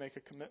 need to make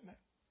a commitment.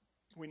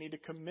 We need to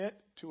commit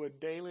to a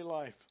daily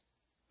life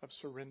of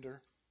surrender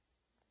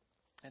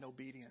and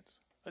obedience.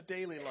 A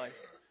daily life.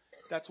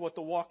 That's what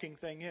the walking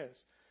thing is.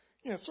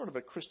 You know, it's sort of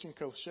a Christian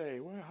cliche.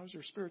 Well, how's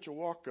your spiritual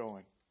walk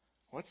going?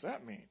 What's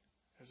that mean?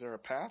 Is there a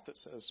path that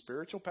says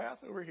spiritual path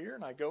over here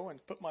and I go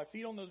and put my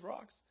feet on those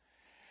rocks?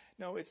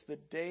 No, it's the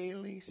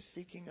daily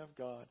seeking of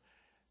God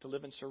to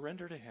live in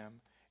surrender to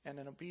Him and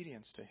in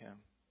obedience to Him.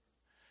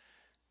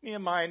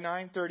 Nehemiah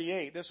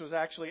 9:38, this was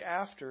actually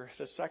after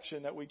the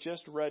section that we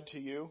just read to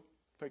you,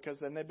 because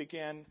then they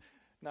began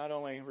not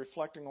only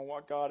reflecting on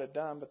what God had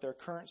done, but their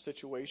current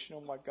situation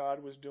and what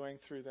God was doing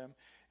through them.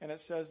 And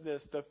it says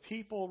this, the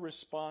people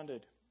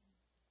responded,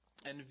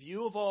 in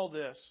view of all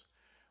this,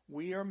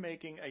 we are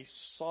making a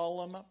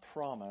solemn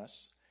promise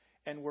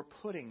and we're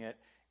putting it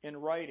in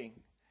writing.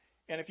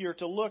 And if you're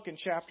to look in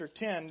chapter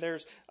 10,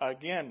 there's,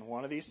 again,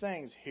 one of these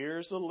things.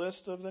 Here's the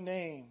list of the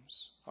names.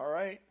 All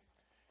right?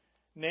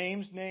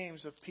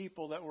 Names of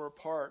people that were a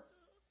part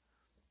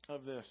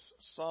of this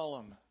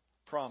solemn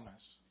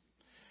promise.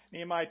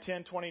 Nehemiah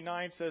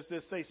 10:29 says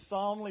this, they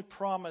solemnly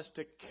promised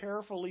to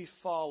carefully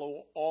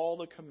follow all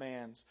the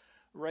commands,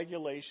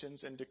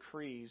 regulations, and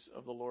decrees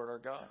of the Lord our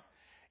God.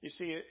 You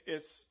see,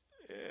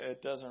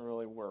 it doesn't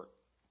really work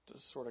to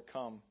sort of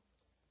come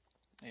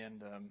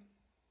and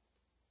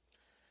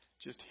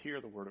just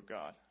hear the Word of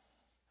God.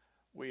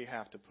 We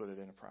have to put it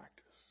into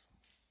practice.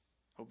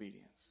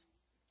 Obedience.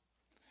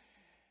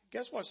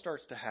 Guess what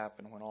starts to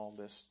happen when all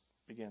this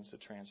begins to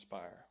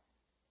transpire?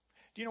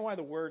 Do you know why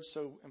the Word's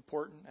so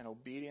important and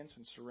obedience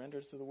and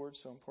surrender to the Word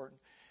is so important?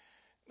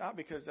 Not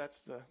because that's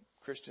the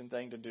Christian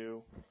thing to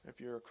do if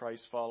you're a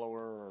Christ follower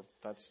or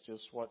that's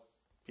just what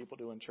people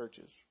do in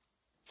churches.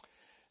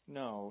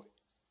 No,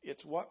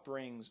 it's what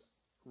brings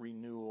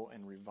renewal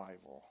and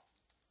revival.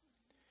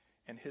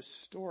 And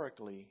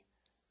historically,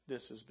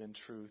 this has been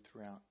true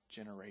throughout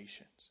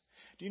generations.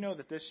 Do you know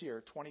that this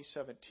year,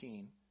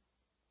 2017,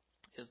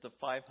 is the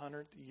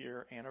 500th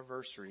year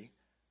anniversary,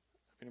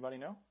 if anybody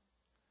know,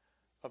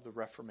 of the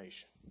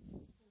Reformation?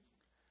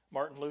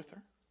 Martin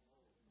Luther.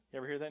 You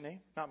ever hear that name?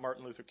 Not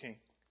Martin Luther King.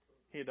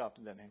 He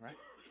adopted that name, right?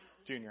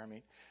 Junior, I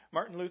mean.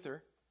 Martin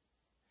Luther,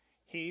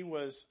 he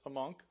was a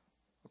monk,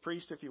 a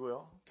priest, if you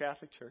will,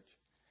 Catholic Church,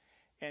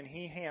 and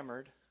he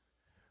hammered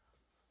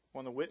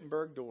on the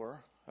Wittenberg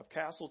door of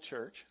Castle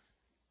Church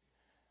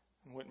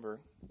in Wittenberg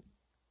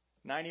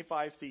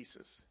 95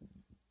 theses.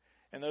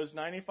 And those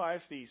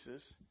 95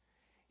 theses,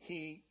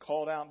 he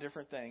called out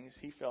different things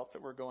he felt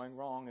that were going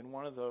wrong. And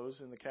one of those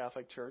in the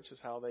Catholic Church is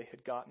how they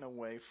had gotten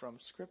away from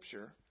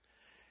Scripture.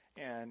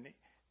 And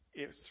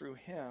it was through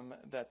him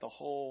that the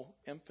whole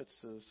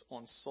emphasis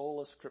on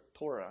sola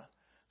scriptura,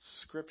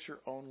 Scripture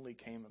only,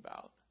 came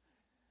about.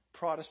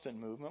 Protestant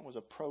movement was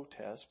a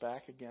protest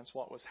back against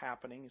what was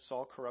happening. He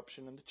saw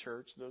corruption in the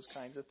church, those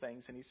kinds of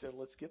things. And he said,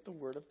 let's get the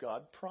Word of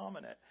God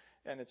prominent.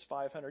 And it's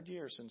 500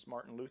 years since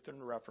Martin Luther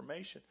and the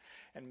Reformation.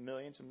 And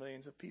millions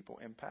of people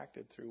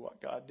impacted through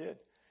what God did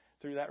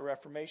through that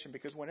Reformation.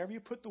 Because whenever you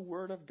put the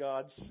Word of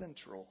God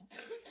central,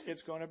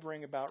 it's going to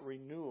bring about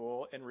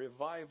renewal and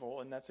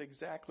revival. And that's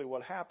exactly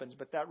what happens.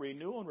 But that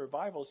renewal and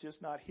revival is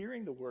just not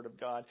hearing the Word of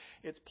God.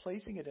 It's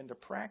placing it into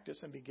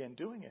practice and begin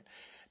doing it.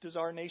 Does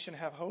our nation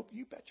have hope?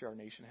 You betcha our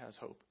nation has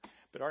hope.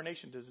 But our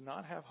nation does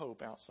not have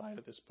hope outside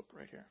of this book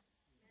right here.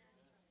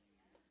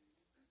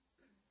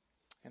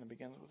 And it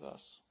begins with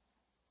us.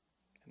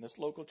 In this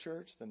local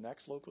church, the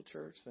next local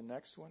church, the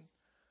next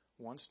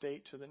one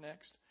state to the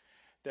next,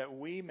 that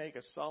we make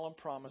a solemn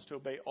promise to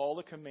obey all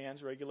the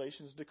commands,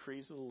 regulations,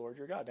 decrees of the Lord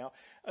your God. Now,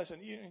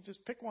 listen, you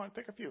just pick one,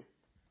 pick a few.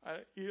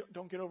 You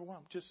don't get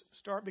overwhelmed. Just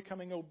start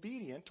becoming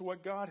obedient to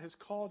what God has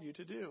called you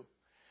to do.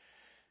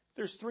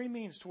 There's 3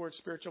 means towards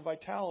spiritual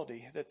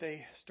vitality that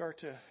they start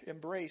to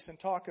embrace and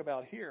talk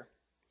about here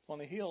on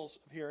the heels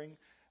of hearing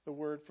the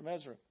word from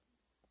Ezra.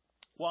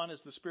 1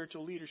 is the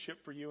spiritual leadership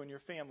for you and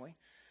your family,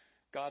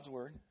 God's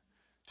word.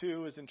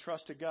 2 is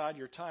entrust to God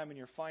your time and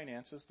your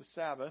finances, the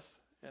Sabbath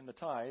and the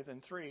tithe.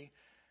 And 3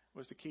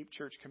 was to keep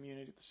church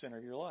community at the center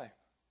of your life.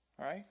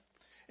 All right?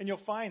 And you'll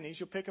find these.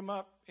 You'll pick them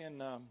up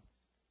in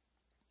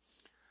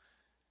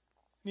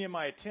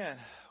Nehemiah 10.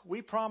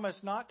 We promise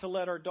not to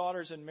let our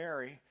daughters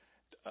marry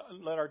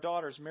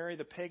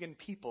the pagan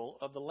people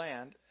of the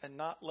land and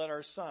not let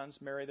our sons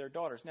marry their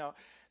daughters. Now,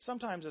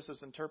 sometimes this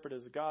is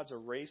interpreted as God's a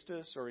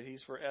racist or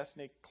he's for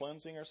ethnic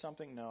cleansing or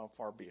something. No,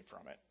 far be it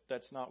from it.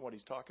 That's not what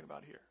he's talking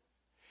about here.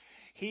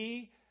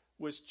 He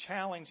was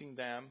challenging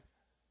them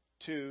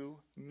to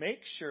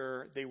make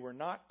sure they were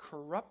not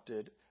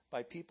corrupted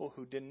by people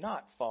who did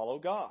not follow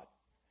God.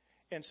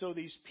 And so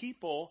these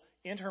people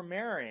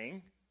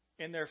intermarrying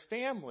in their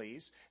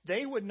families,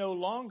 they would no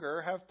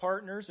longer have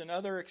partners and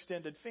other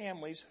extended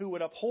families who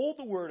would uphold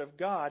the word of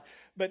God,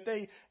 but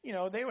they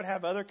would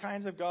have other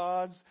kinds of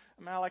gods,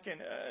 Malak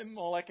and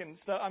Molech and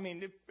stuff. I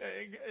mean,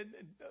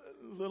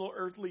 little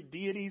earthly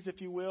deities, if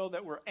you will,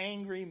 that were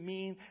angry,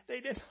 mean. They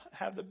didn't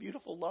have the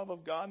beautiful love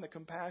of God and the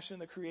compassion,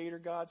 the Creator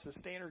God,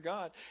 Sustainer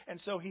God. And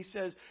so he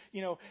says,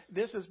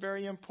 this is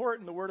very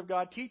important. The Word of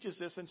God teaches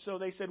this. And so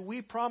they said,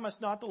 we promise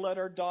not to let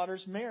our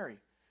daughters marry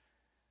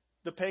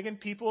the pagan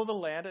people of the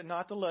land and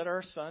not to let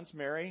our sons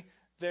marry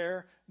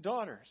their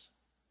daughters.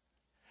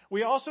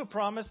 We also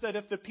promise that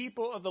if the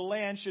people of the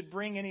land should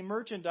bring any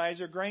merchandise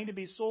or grain to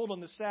be sold on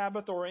the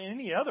Sabbath or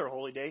any other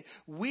holy day,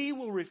 we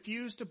will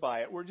refuse to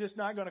buy it. We're just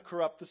not going to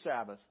corrupt the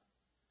Sabbath.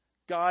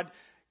 God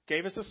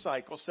gave us a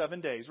cycle,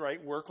 7 days,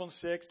 right? Work on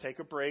 6, take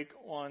a break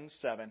on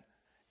 7.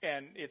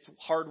 And it's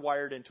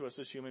hardwired into us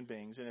as human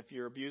beings. And if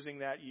you're abusing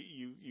that,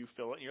 you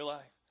feel it in your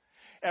life.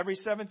 Every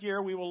 7th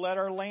year, we will let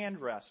our land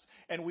rest,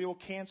 and we will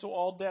cancel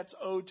all debts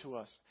owed to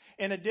us.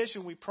 In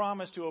addition, we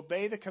promise to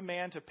obey the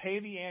command to pay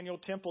the annual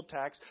temple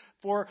tax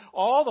for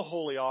all the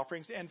holy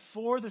offerings and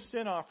for the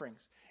sin offerings.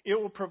 It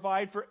will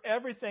provide for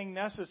everything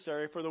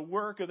necessary for the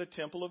work of the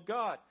temple of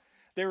God.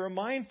 They were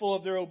mindful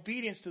of their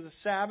obedience to the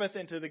Sabbath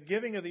and to the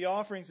giving of the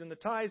offerings and the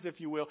tithes,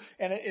 if you will.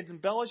 And it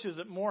embellishes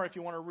it more if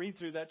you want to read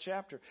through that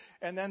chapter.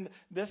 And then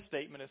this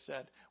statement is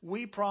said,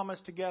 we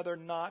promise together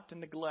not to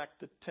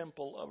neglect the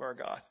temple of our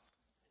God.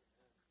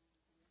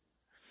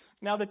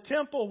 Now, the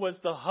temple was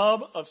the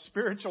hub of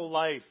spiritual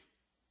life.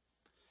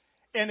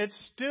 And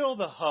it's still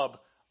the hub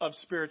of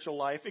spiritual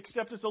life,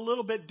 except it's a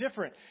little bit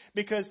different.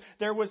 Because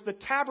there was the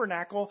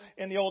tabernacle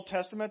in the Old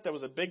Testament that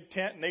was a big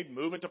tent, and they'd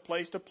move it to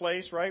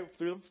place, right,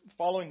 through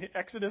following the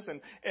Exodus.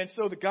 And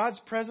so the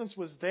God's presence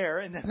was there.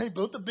 And then they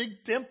built a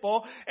big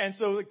temple. And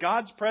so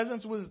God's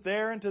presence was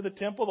there into the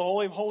temple, the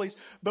Holy of Holies.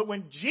 But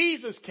when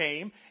Jesus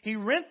came, He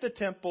rent the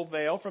temple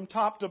veil from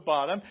top to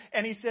bottom.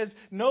 And He says,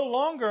 no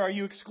longer are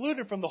you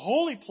excluded from the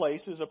holy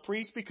place as a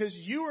priest, because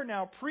you are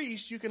now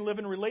priests. You can live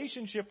in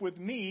relationship with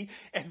me.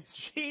 And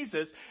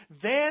Jesus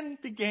then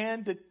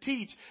began to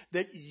teach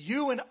that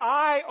you and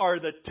I are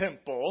the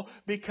temple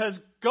because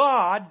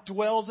God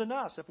dwells in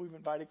us if we've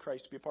invited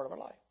Christ to be a part of our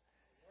life.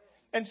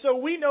 And so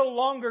we no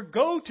longer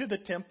go to the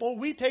temple.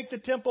 We take the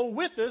temple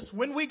with us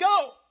when we go.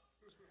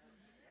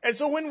 And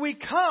so when we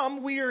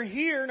come, we are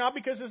here not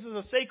because this is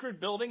a sacred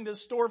building,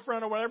 this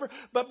storefront or whatever,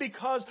 but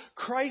because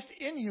Christ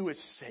in you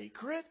is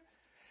sacred.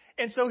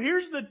 And so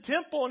here's the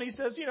temple, and He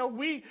says,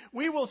 we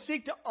will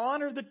seek to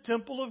honor the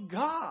temple of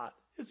God.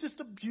 It's just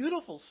a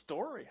beautiful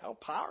story. How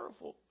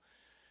powerful.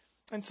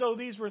 And so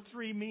these were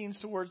 3 means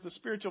towards the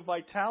spiritual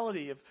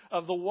vitality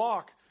of the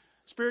walk.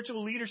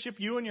 Spiritual leadership,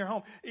 you and your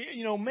home.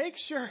 Make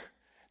sure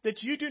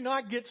that you do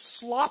not get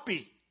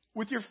sloppy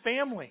with your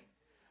family.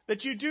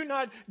 That you do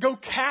not go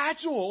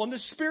casual on the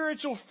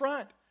spiritual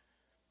front.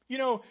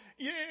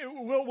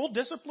 We'll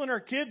discipline our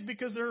kids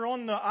because they're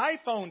on the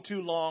iPhone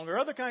too long or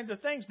other kinds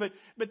of things. But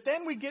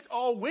then we get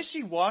all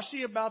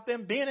wishy-washy about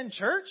them being in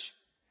church.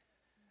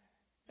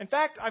 In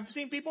fact, I've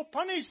seen people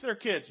punish their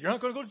kids. You're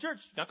not going to go to church.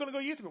 You're not going to go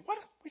to youth group. What?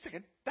 Wait a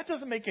second. That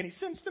doesn't make any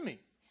sense to me.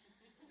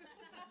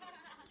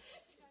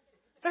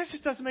 That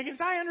just doesn't make any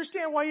sense. I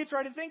understand why you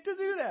try to think to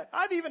do that.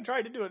 I've even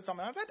tried to do it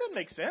sometimes. That doesn't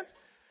make sense.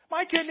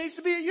 My kid needs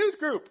to be a youth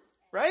group,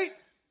 right?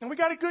 And we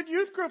got a good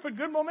youth group and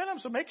good momentum,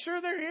 so make sure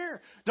they're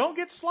here. Don't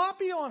get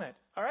sloppy on it,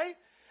 all right?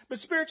 But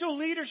spiritual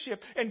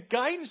leadership and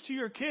guidance to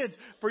your kids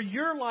for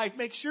your life,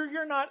 make sure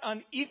you're not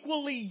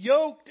unequally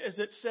yoked, as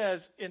it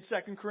says in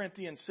 2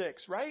 Corinthians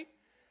 6, right?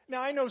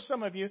 Now, I know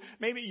some of you,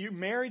 maybe you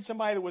married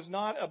somebody that was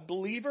not a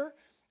believer.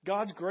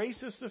 God's grace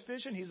is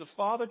sufficient. He's a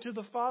father to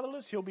the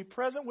fatherless. He'll be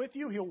present with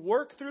you. He'll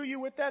work through you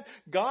with that.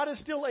 God is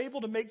still able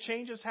to make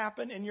changes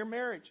happen in your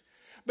marriage.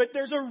 But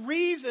there's a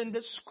reason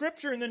that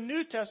Scripture in the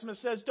New Testament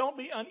says don't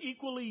be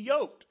unequally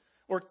yoked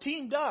or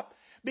teamed up.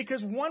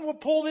 Because one will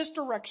pull this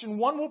direction,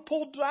 one will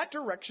pull that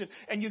direction.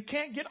 And you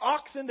can't get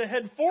oxen to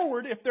head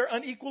forward if they're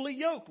unequally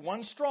yoked.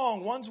 One's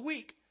strong, one's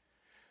weak.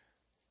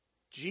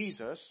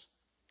 Jesus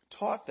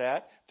taught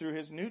that through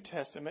His New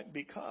Testament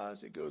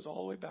because it goes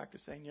all the way back to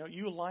saying,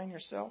 you align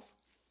yourself,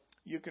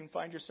 you can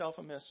find yourself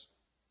amiss.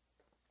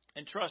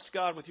 And trust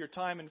God with your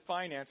time and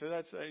finances.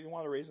 That's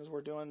one of the reasons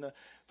we're doing the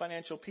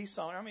Financial Peace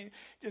Summit. I mean,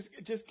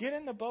 just get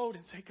in the boat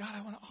and say, God,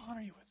 I want to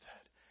honor you with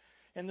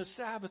that. And the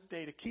Sabbath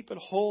day, to keep it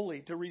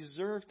holy, to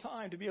reserve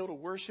time, to be able to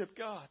worship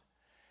God.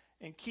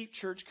 And keep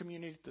church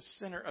community at the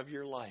center of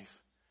your life.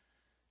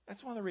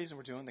 That's one of the reasons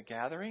we're doing the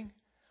gathering.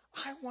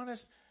 I want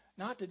us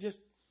not to just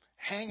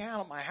hang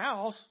out at my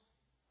house.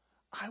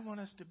 I want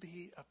us to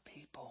be a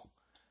people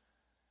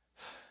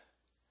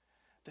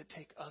that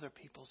take other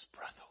people's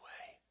breath away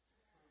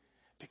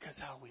because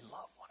how we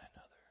love one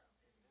another.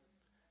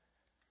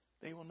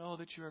 They will know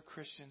that you are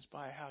Christians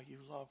by how you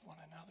love one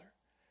another.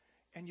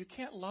 And you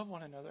can't love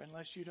one another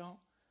unless you don't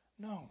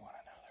know one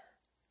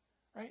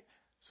another. Right?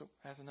 So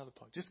that's another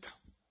plug. Just come.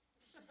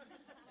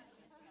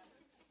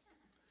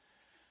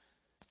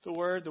 The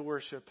word, the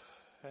worship,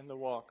 and the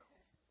walk.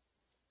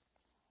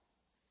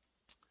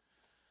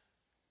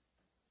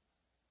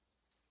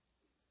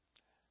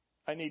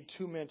 I need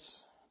 2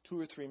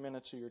 or 3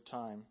 minutes of your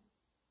time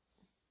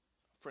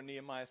for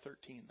Nehemiah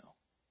 13,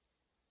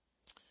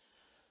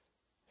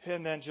 though.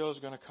 And then Joe's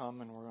going to come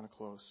and we're going to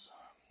close.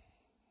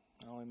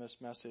 Not only this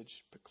message,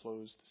 but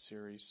close the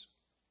series.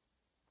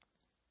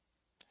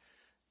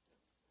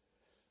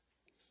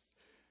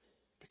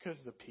 Because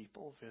the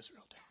people of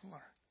Israel didn't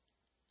learn.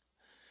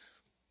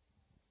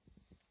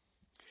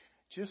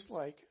 Just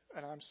like,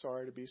 and I'm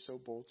sorry to be so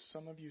bold,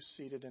 some of you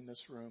seated in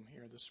this room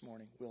here this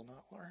morning will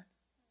not learn.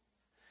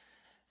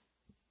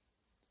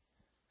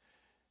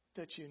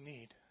 That you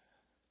need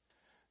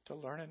to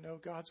learn and know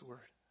God's Word.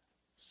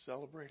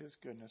 Celebrate His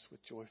goodness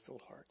with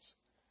joy-filled hearts.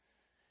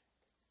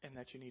 And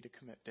that you need to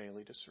commit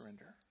daily to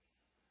surrender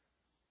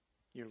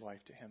your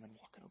life to Him and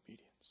walk in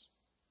obedience.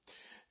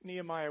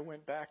 Nehemiah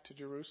went back to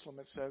Jerusalem.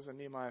 It says in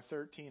Nehemiah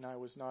 13, I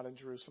was not in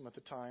Jerusalem at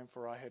the time,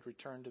 for I had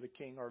returned to the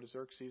king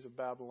Artaxerxes of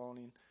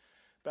Babylon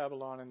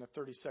in the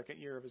 32nd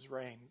year of his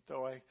reign,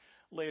 though I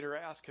later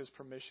asked his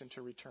permission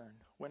to return.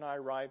 When I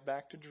arrived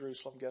back to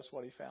Jerusalem, guess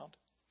what he found?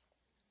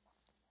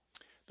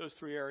 Those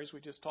 3 areas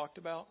we just talked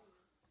about.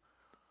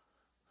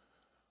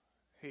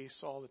 He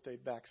saw that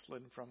they'd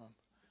backslidden from him.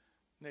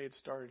 They had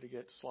started to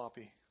get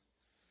sloppy,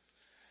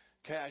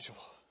 casual,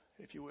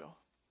 if you will.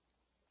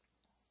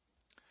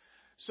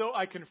 So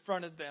I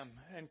confronted them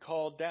and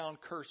called down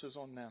curses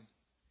on them.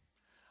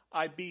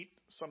 I beat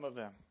some of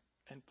them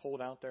and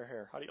pulled out their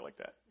hair. How do you like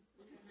that?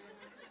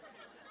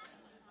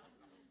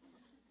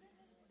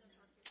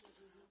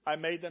 I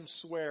made them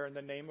swear in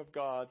the name of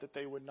God that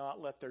they would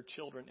not let their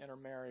children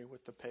intermarry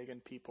with the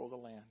pagan people of the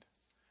land.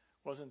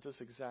 Wasn't this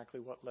exactly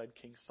what led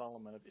King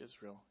Solomon of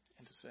Israel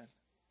into sin?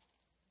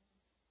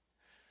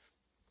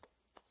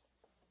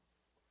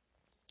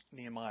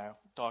 Nehemiah,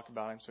 talk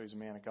about him so he's a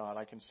man of God.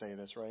 I can say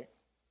this, right?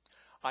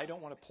 I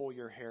don't want to pull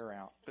your hair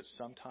out, but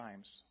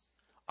sometimes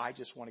I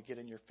just want to get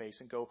in your face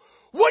and go,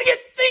 what are you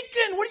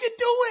thinking? What are you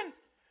doing?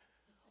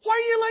 Why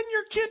are you letting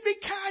your kid be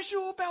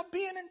casual about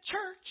being in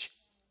church?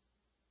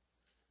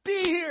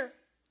 Be here.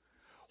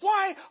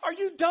 Why are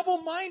you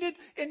double-minded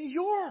in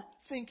your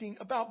thinking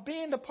about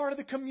being a part of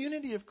the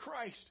community of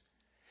Christ?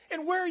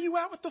 And where are you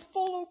at with the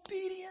full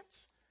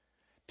obedience?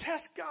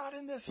 Test God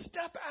in this.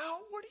 Step out.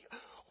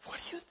 What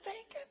are you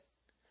thinking?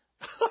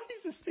 I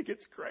just think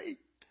it's great.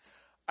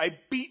 I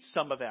beat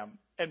some of them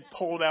and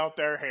pulled out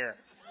their hair.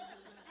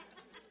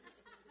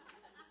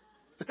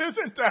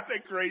 Isn't that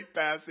a great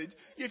passage?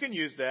 You can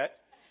use that.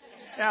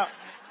 Now,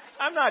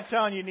 I'm not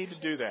telling you need to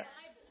do that.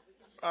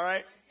 All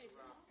right?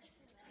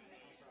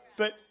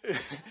 But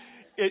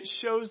it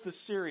shows the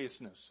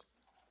seriousness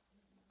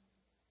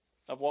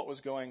of what was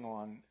going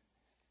on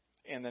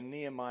in the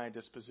Nehemiah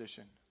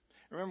disposition.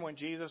 Remember when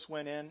Jesus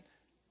went in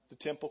the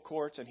temple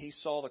courts and he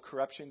saw the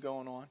corruption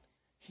going on?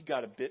 He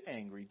got a bit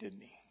angry, didn't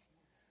he?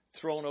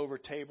 Throwing over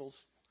tables,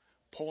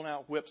 pulling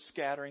out whips,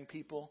 scattering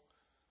people.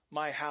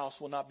 My house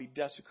will not be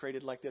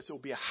desecrated like this. It will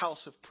be a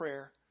house of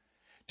prayer.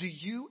 Do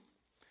you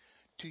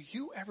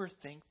ever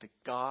think that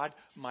God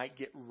might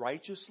get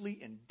righteously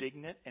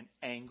indignant and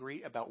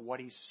angry about what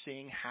He's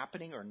seeing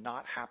happening or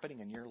not happening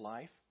in your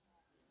life?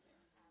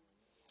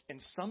 And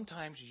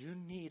sometimes you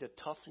need a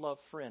tough love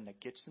friend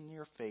that gets in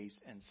your face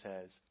and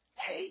says,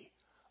 hey,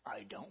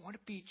 I don't want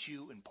to beat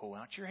you and pull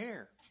out your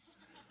hair.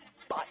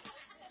 But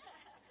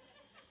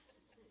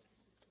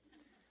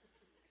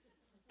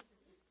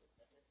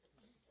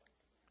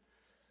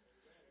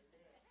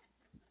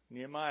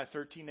Nehemiah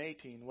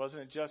 13:18,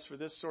 wasn't it just for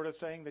this sort of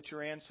thing that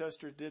your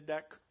ancestors did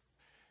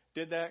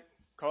that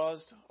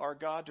caused our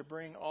God to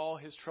bring all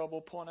His trouble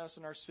upon us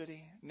in our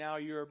city? Now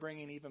you are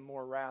bringing even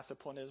more wrath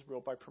upon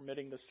Israel by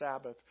permitting the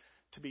Sabbath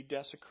to be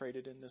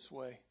desecrated in this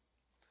way.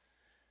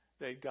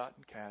 They'd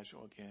gotten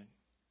casual again.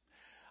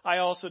 I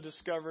also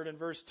discovered in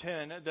verse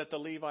 10 that the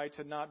Levites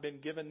had not been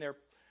given their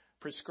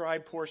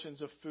prescribed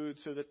portions of food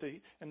so that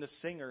the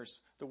singers,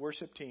 the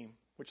worship team,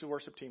 which the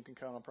worship team can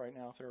come up right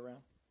now if they're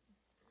around,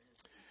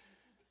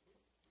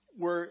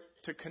 were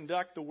to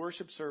conduct the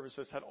worship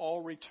services, had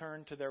all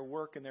returned to their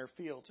work in their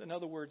fields. In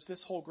other words,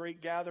 this whole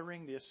great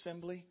gathering, the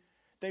assembly,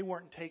 they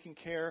weren't taking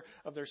care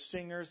of their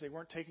singers. They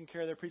weren't taking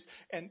care of their priests.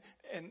 And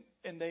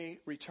they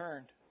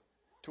returned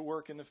to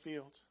work in the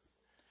fields.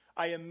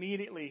 I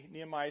immediately,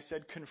 Nehemiah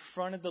said,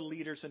 confronted the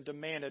leaders and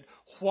demanded,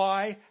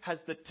 why has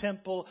the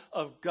temple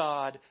of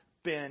God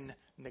been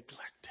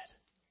neglected?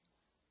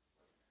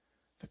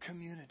 The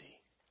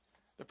community,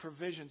 the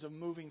provisions of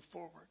moving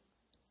forward.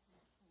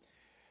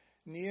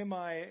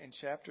 Nehemiah in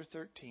chapter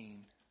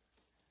 13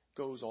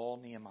 goes all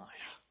Nehemiah.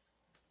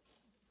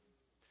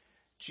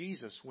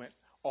 Jesus went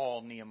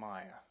all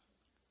Nehemiah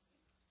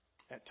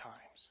at times.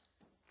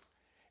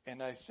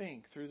 And I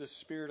think through the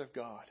Spirit of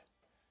God,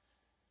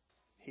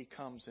 He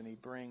comes and He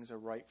brings a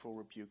rightful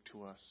rebuke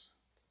to us.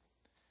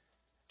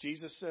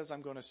 Jesus says,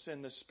 I'm going to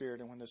send the Spirit,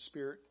 and when the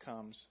Spirit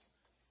comes,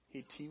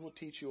 He will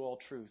teach you all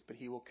truth, but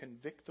He will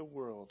convict the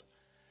world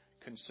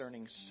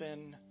concerning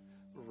sin,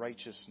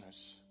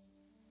 righteousness,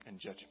 and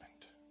judgment.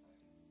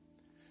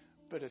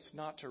 But it's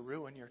not to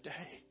ruin your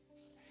day.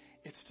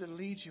 It's to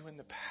lead you in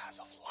the paths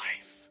of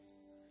life.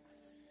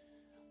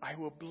 I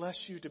will bless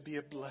you to be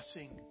a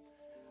blessing.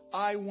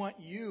 I want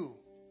you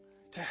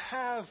to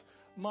have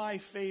my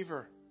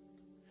favor.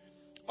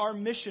 Our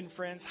mission,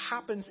 friends,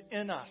 happens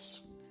in us.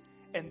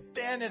 And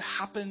then it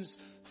happens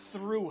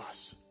through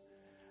us.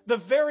 The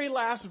very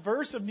last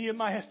verse of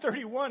Nehemiah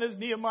 31 is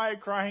Nehemiah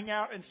crying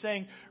out and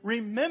saying,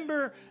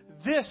 remember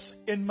this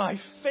in my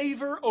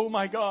favor, oh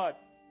my God.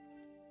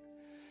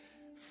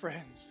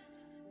 Friends,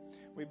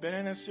 we've been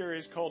in a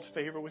series called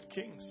Favor with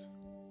Kings.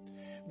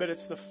 But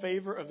it's the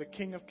favor of the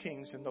King of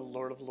Kings and the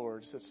Lord of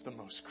Lords that's the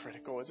most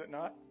critical, is it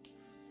not?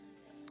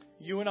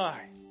 You and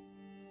I,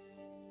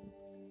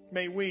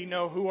 may we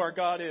know who our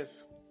God is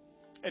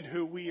and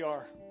who we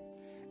are.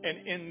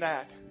 And in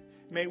that,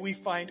 may we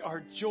find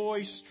our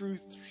joy,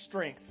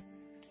 strength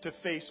to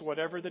face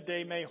whatever the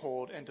day may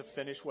hold and to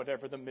finish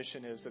whatever the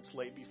mission is that's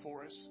laid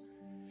before us.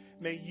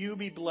 May you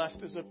be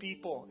blessed as a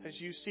people as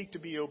you seek to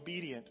be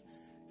obedient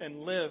and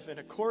live in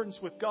accordance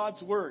with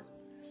God's Word.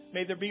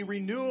 May there be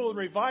renewal and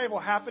revival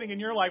happening in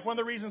your life. One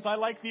of the reasons I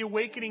like the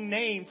Awakening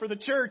name for the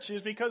church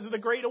is because of the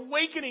great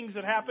awakenings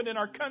that happened in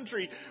our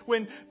country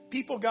when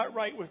people got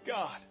right with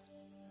God.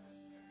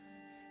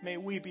 May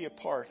we be a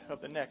part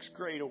of the next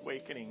great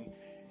awakening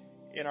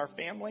in our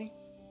family,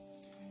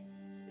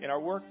 in our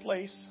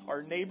workplace,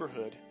 our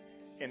neighborhood,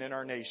 and in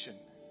our nation.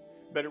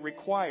 But it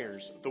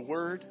requires the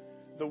Word,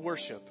 the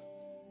worship,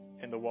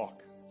 and the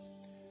walk.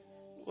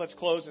 Let's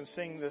close and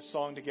sing this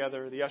song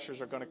together. The ushers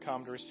are going to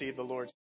come to receive the Lord's